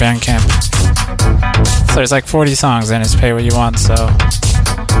one on her Bandcamp. So there's like 40 songs and it's pay what you want, so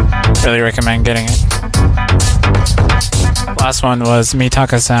really recommend getting it. Last one was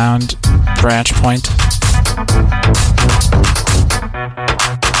Mitaka Sound Branch Point.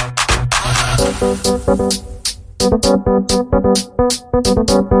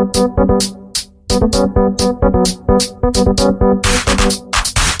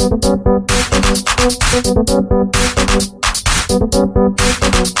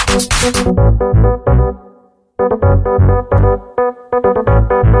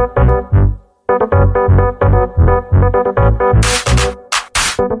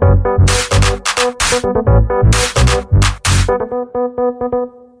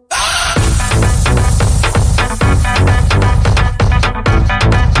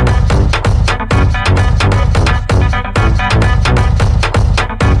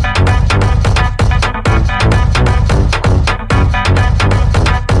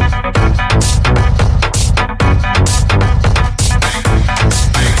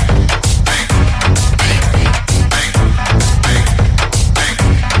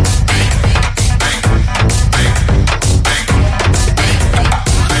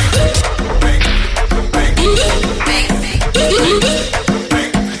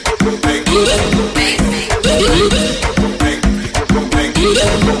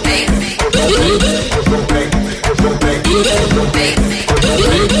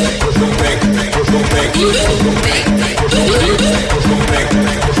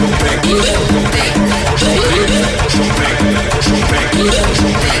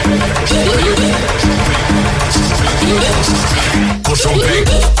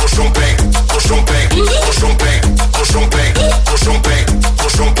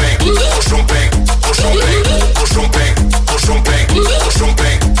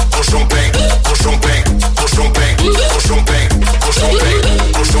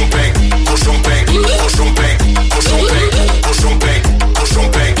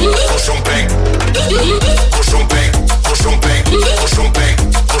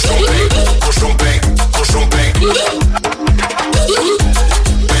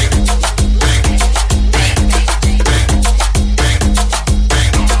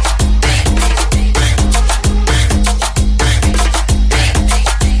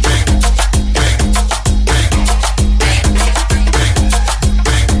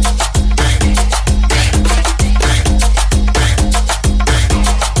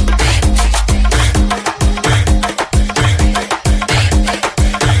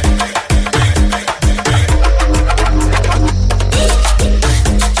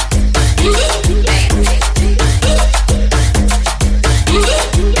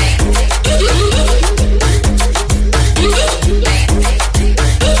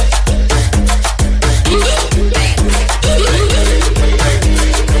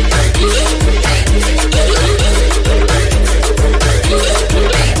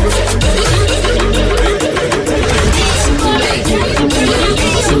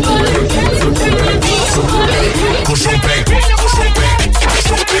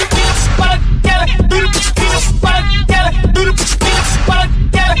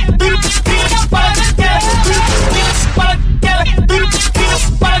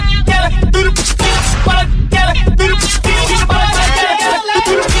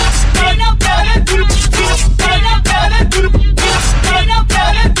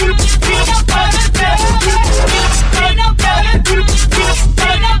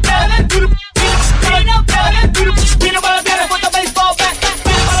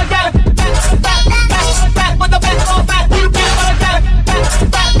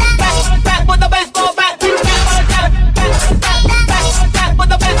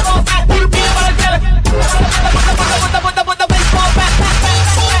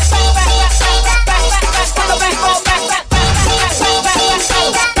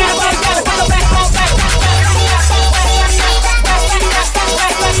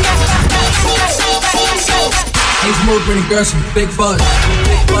 Mode bring girls some big buzz.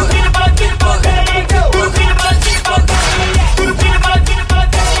 Big buzz. Big buzz.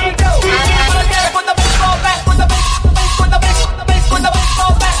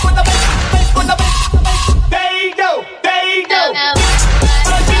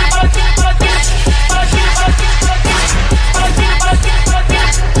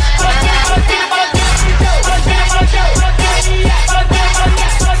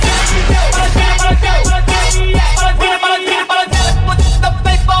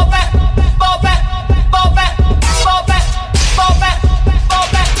 Baseball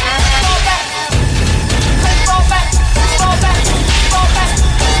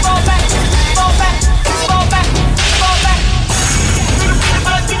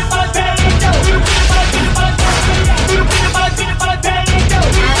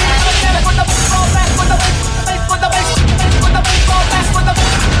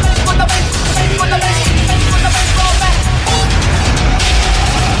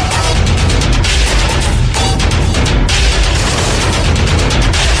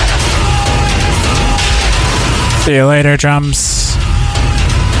See you later, drums.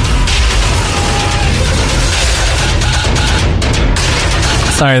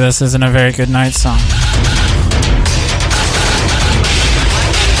 Sorry, this isn't a very good night song.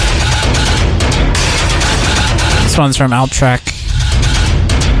 This one's from Outtrack.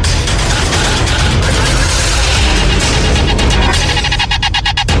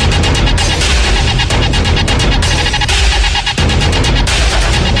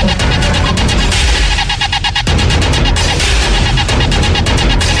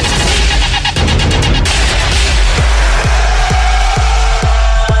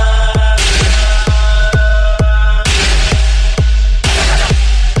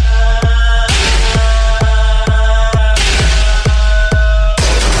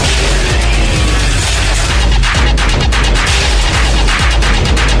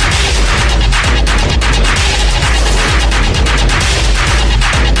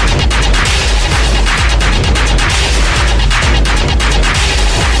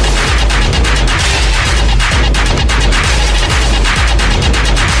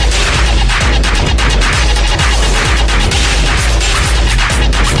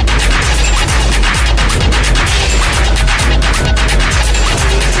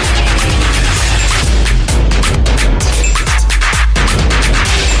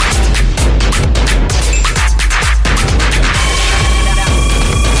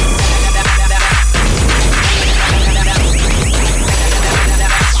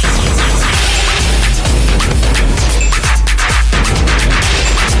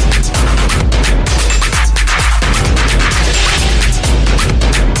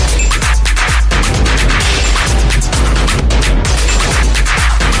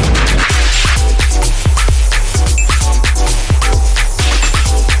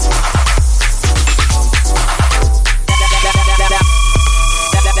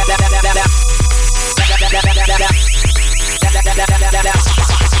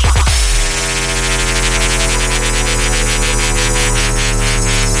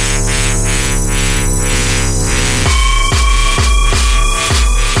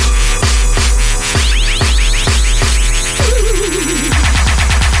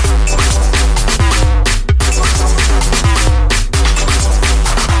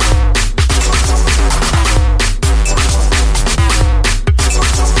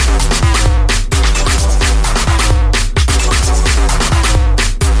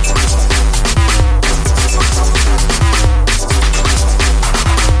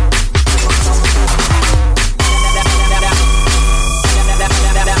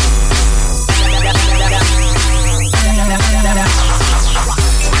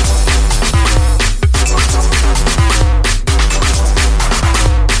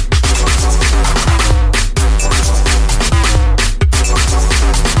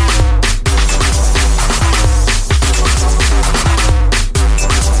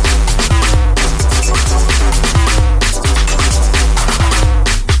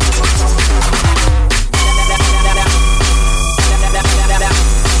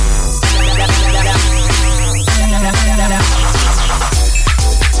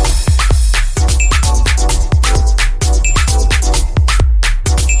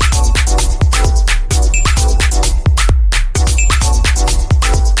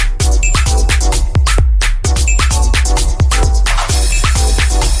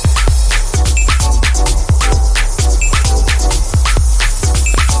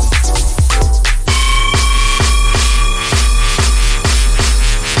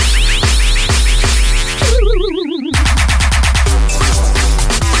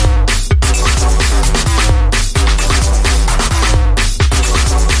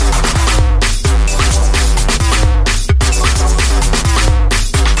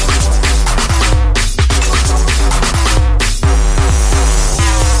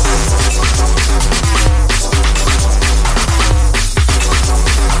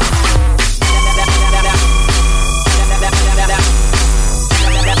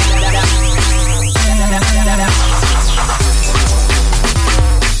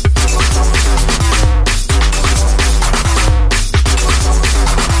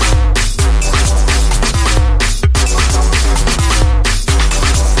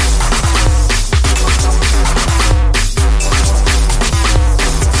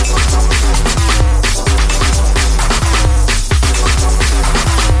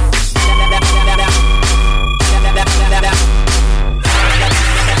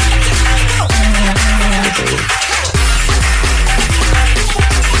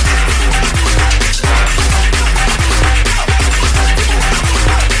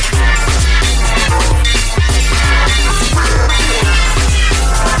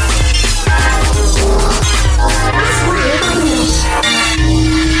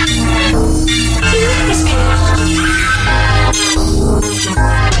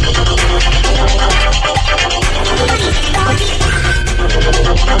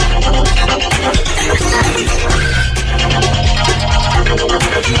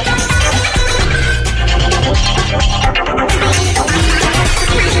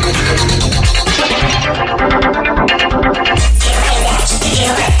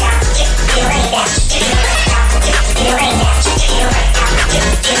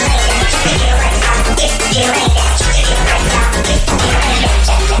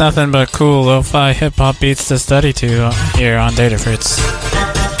 Nothing but cool lo-fi hip-hop beats to study to here on Data Fruits.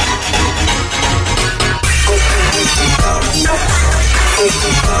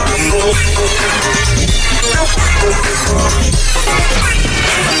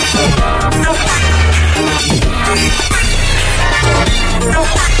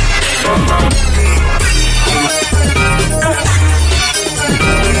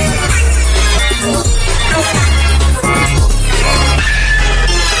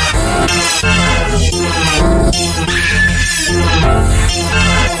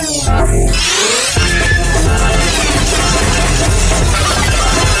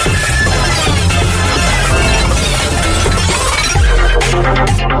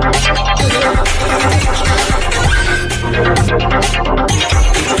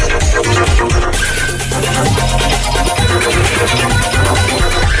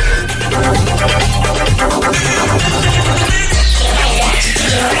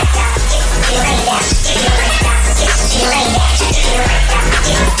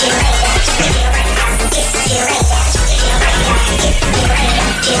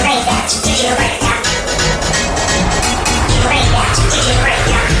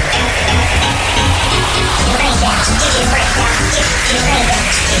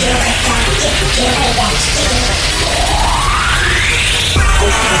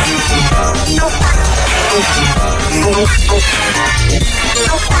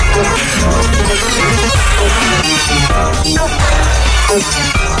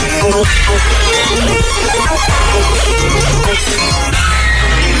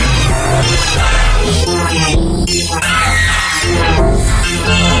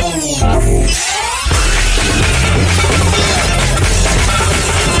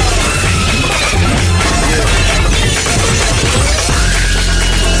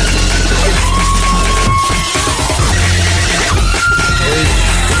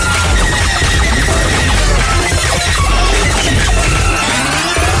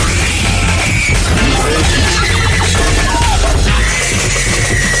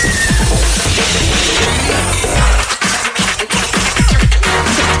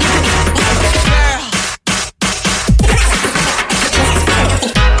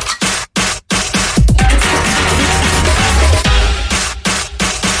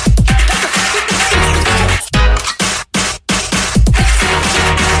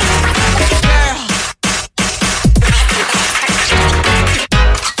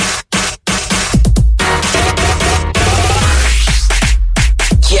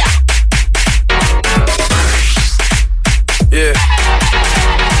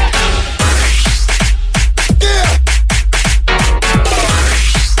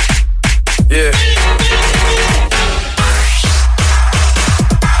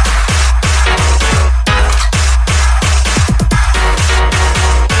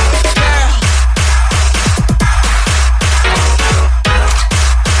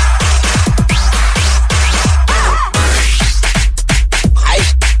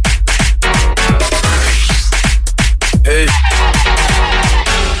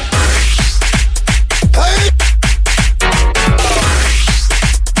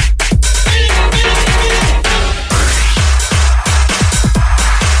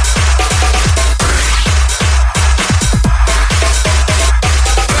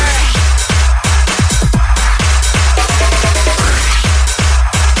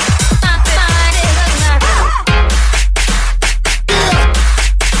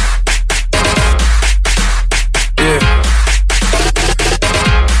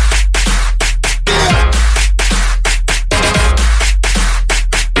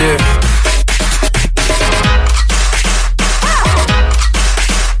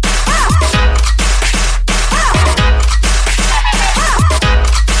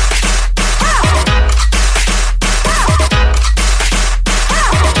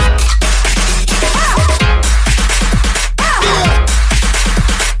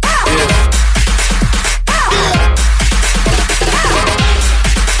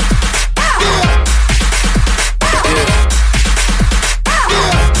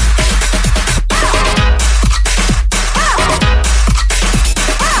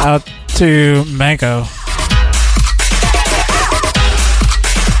 Out to Mango.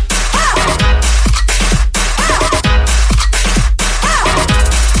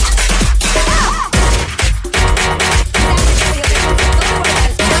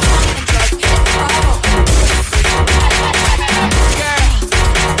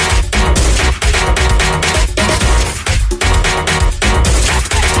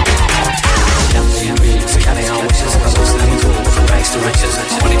 Riches,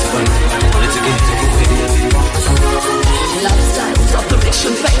 money to get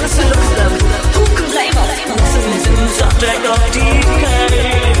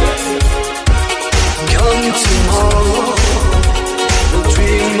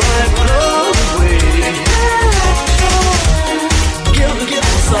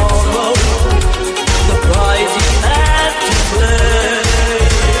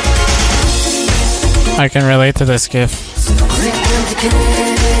I can relate to this gif.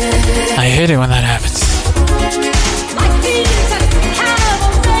 I hate it when that happens.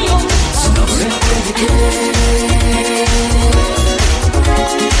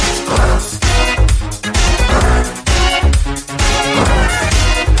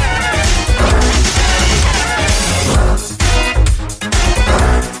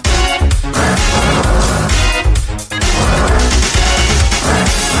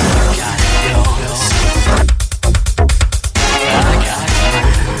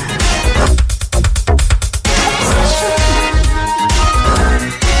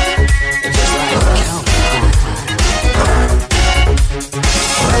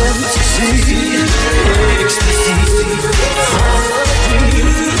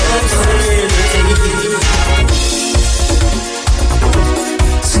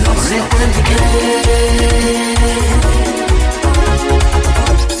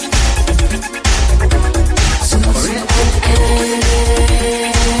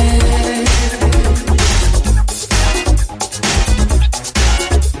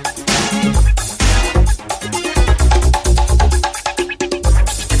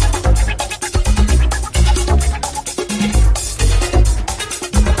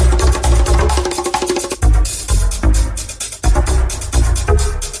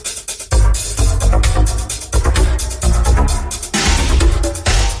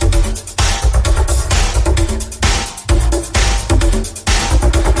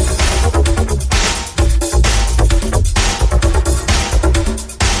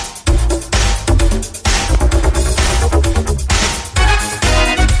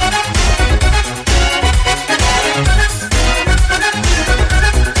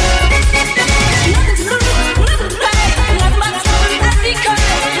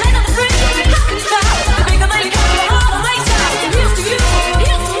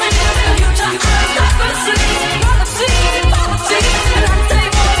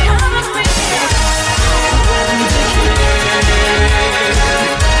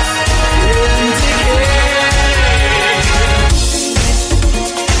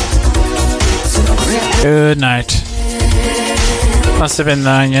 Good night. Must have been the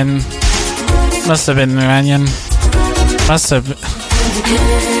onion. Must have been the onion. Must have been.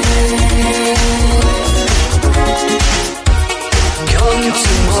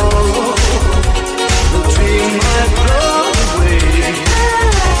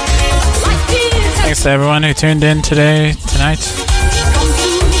 Thanks to everyone who tuned in tonight.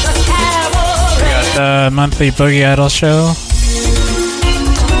 We got the monthly Boogie Idol show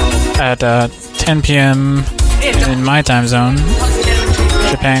at 10 p.m. in my time zone,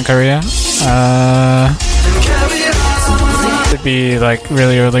 Japan, Korea. It'd be like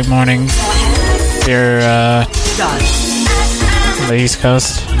really early morning here on the East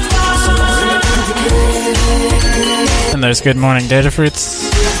Coast. And there's Good Morning Data Fruits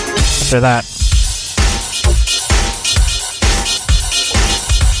after that.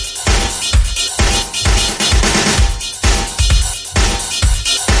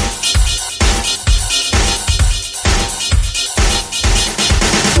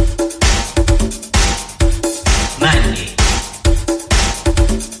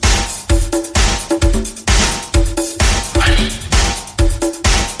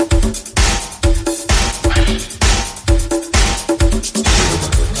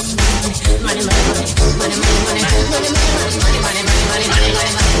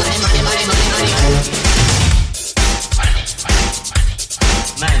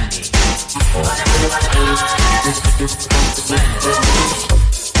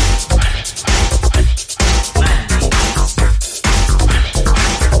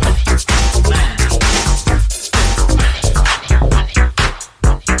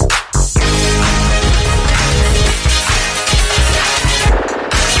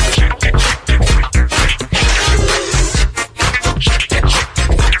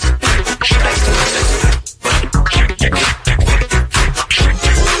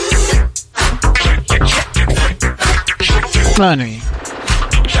 Money.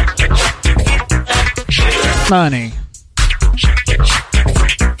 Money.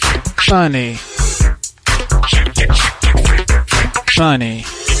 Money. Money.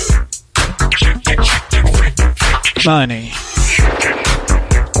 Money.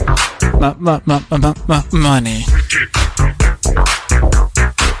 Money.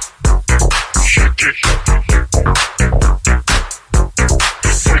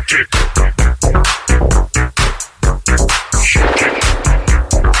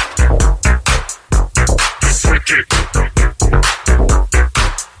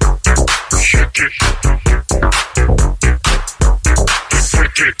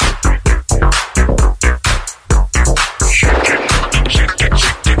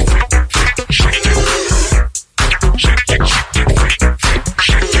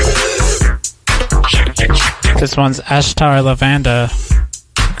 This one's Ashtar Lavanda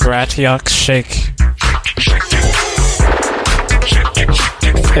Gratiok Shake.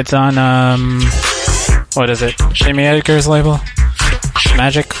 It's on, what is it? Jimmy Edgar's label?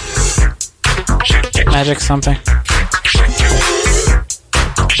 Magic something.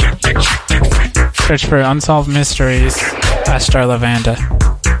 Search for Unsolved Mysteries, Ashtar Lavanda.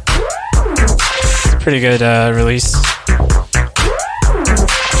 It's a pretty good release.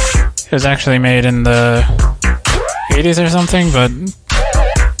 It was actually made in the 80s or something, but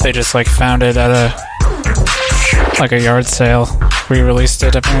they just like found it at a yard sale. Re-released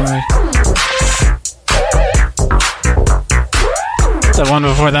it apparently. The one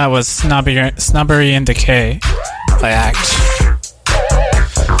before that was Snobbery and Decay by Act.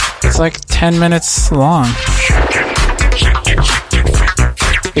 It's like 10 minutes long.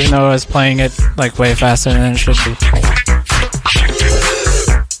 Even though I was playing it like way faster than it should be.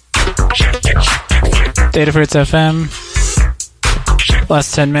 Datafruits FM.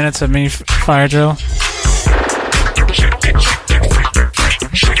 Last 10 minutes of me, Firedrill.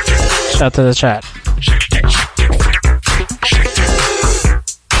 Shout to the chat.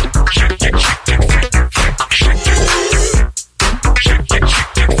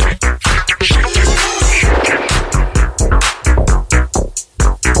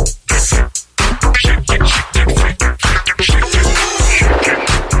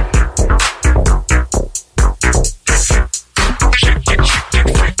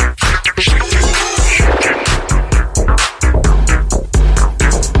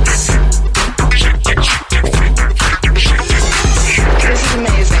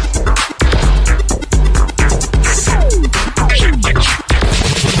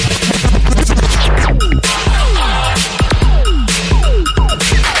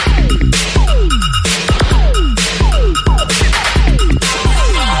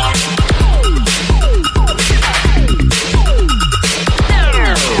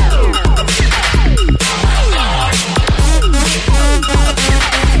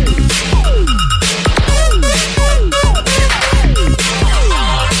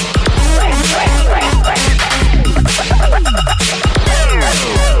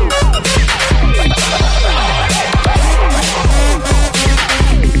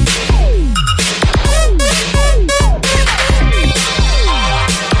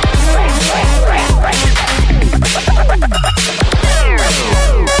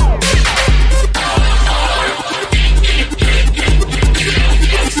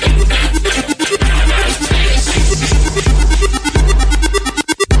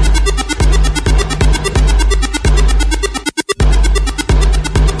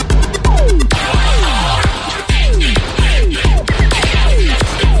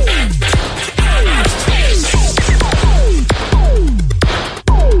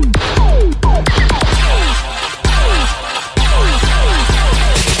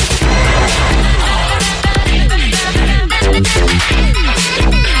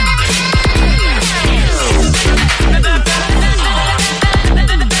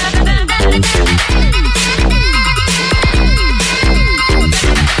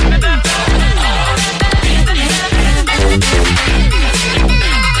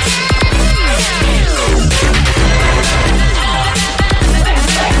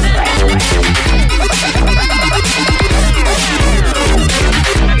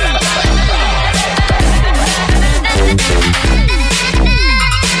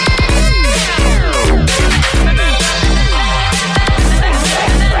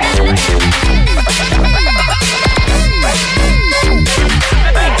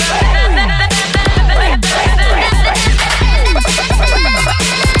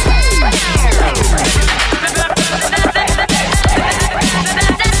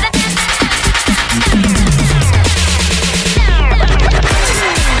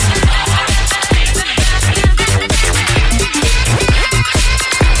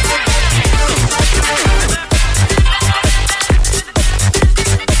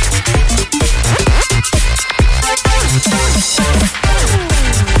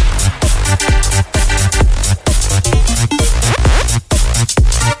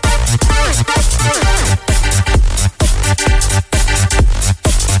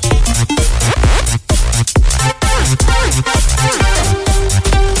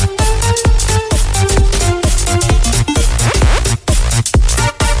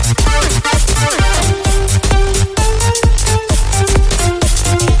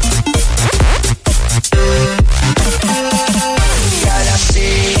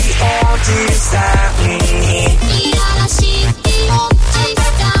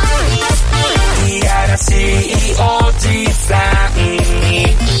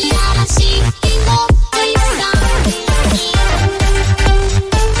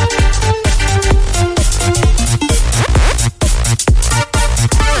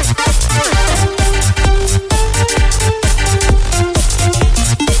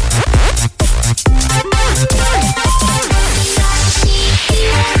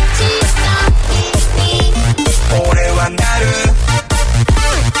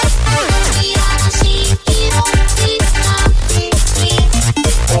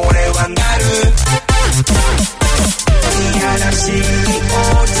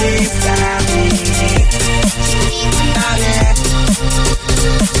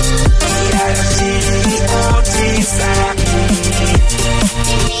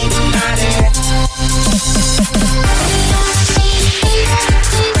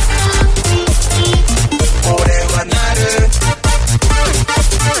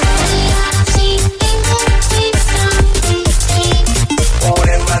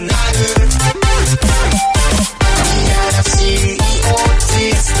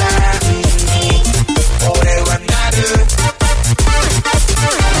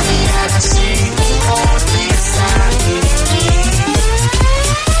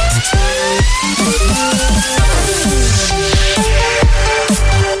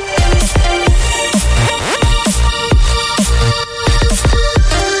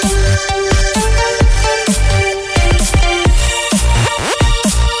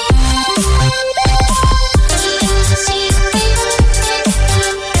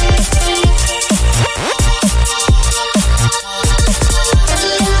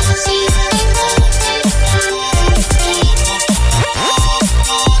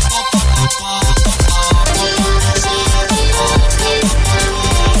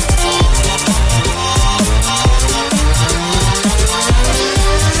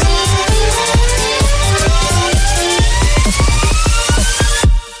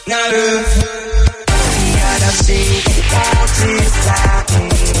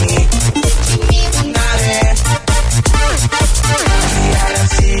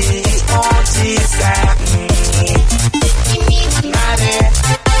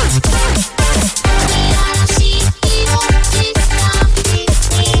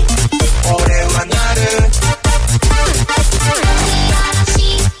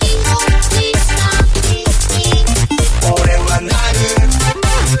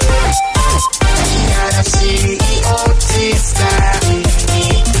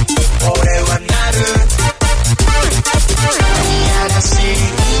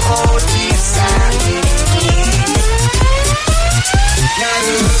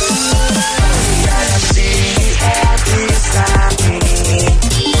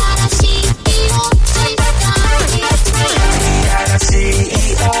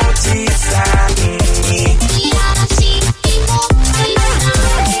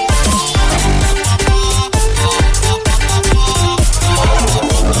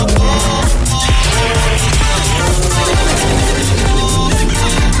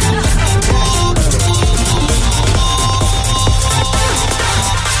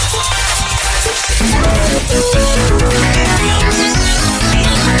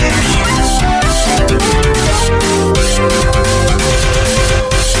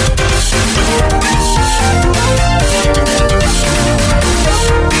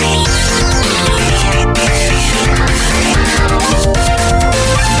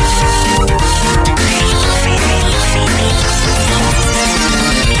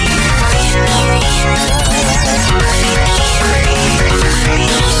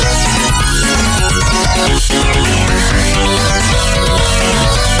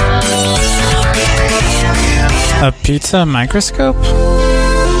 A pizza microscope?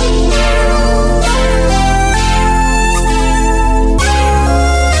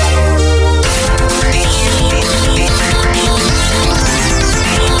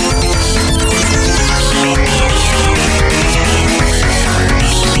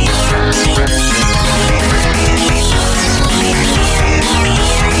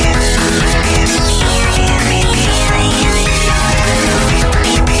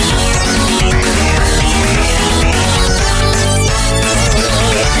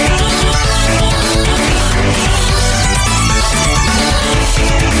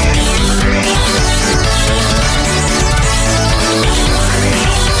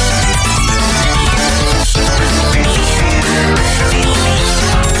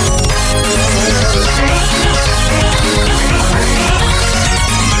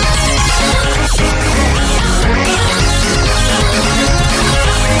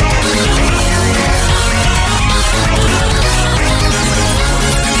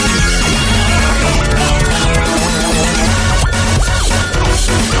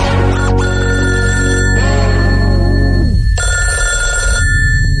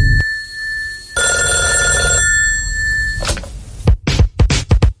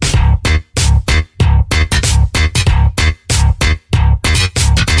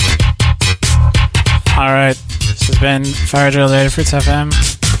 Alright, this has been Firedrill Data Fruits FM.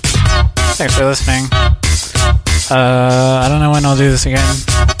 Thanks for listening. I don't know when I'll do this again.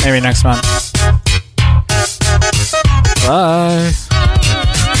 Maybe next month. Bye.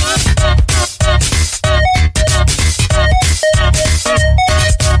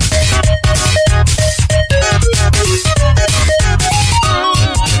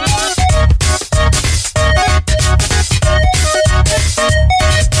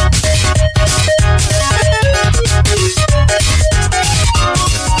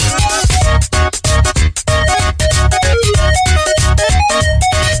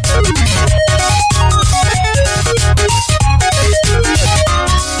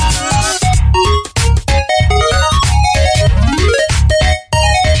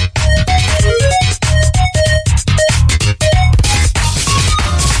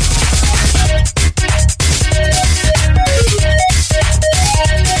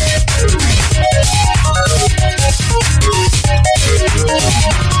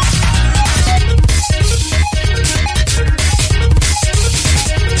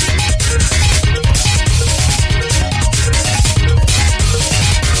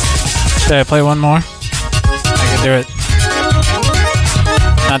 Should I play one more? I can do it.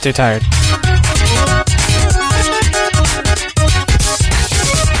 Not too tired.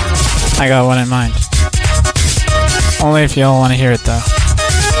 I got one in mind. Only if y'all want to hear it though.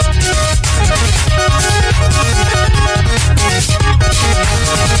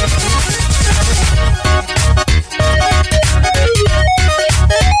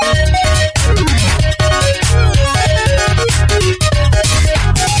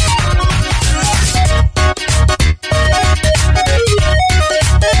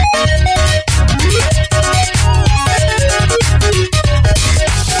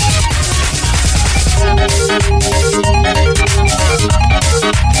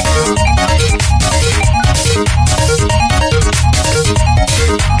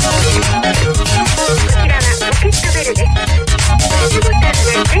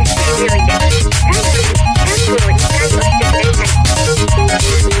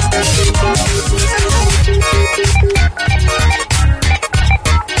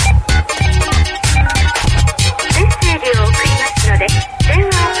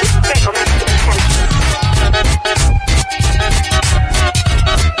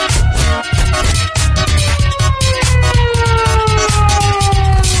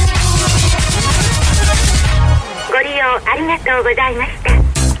 ございました。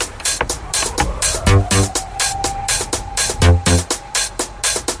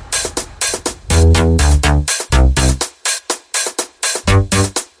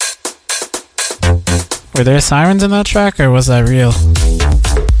Were there sirens in that track, or was that real?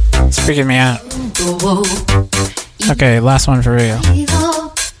 It's freaking me out. Okay, last one for real.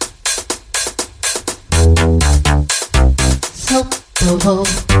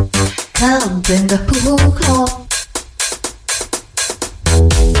 完全が不幸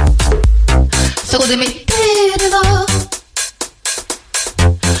そこで見ているの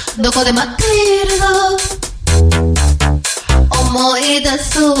どこで待っているの思い出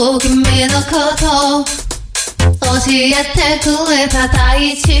す君のこと教えてくれた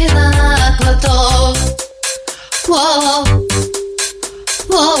大事なこと、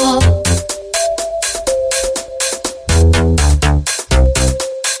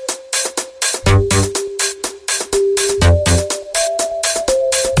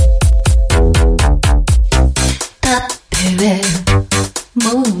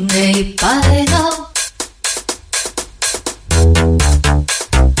胸いっぱいの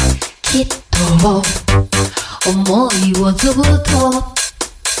きっと思いをずっと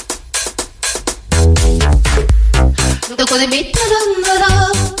どこで見てるんだろ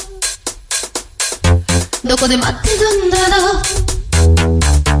うどこで待ってるんだろう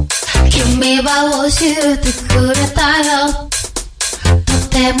君は教えてくれたよと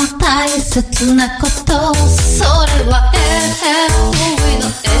ても大切なことそれは恋の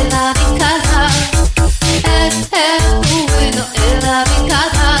選び方恋の選び方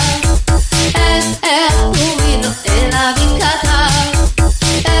恋の選び方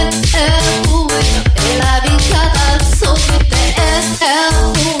恋の選び方そして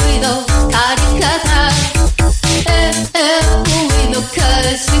恋の借り方恋の返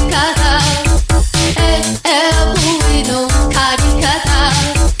し方恋の借り方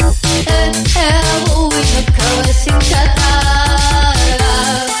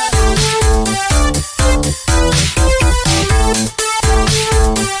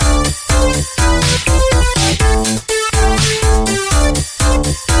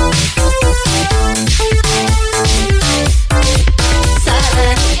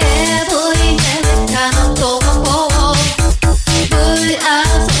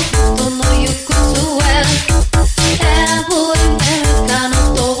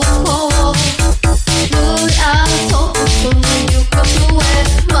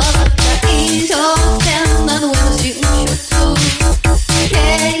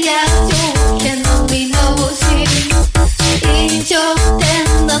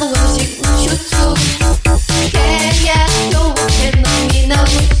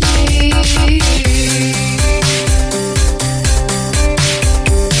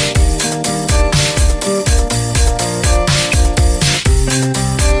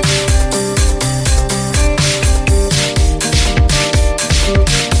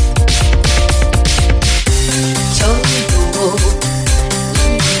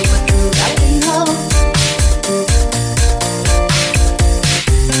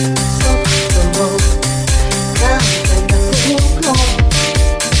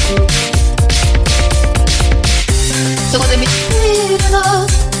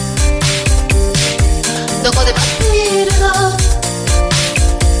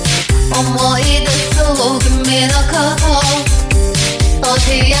思い出そう君のこと教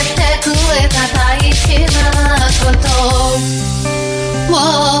えてくれた大事なこと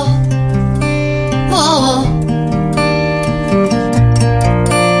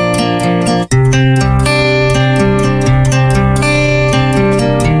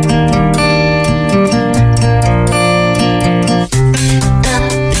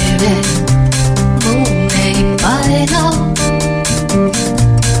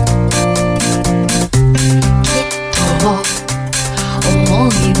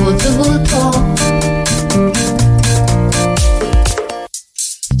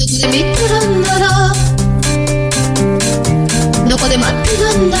どこで待って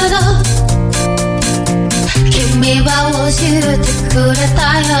るんだろう君は教えてくれた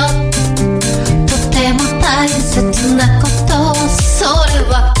よとても大切なことそれ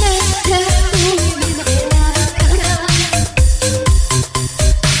は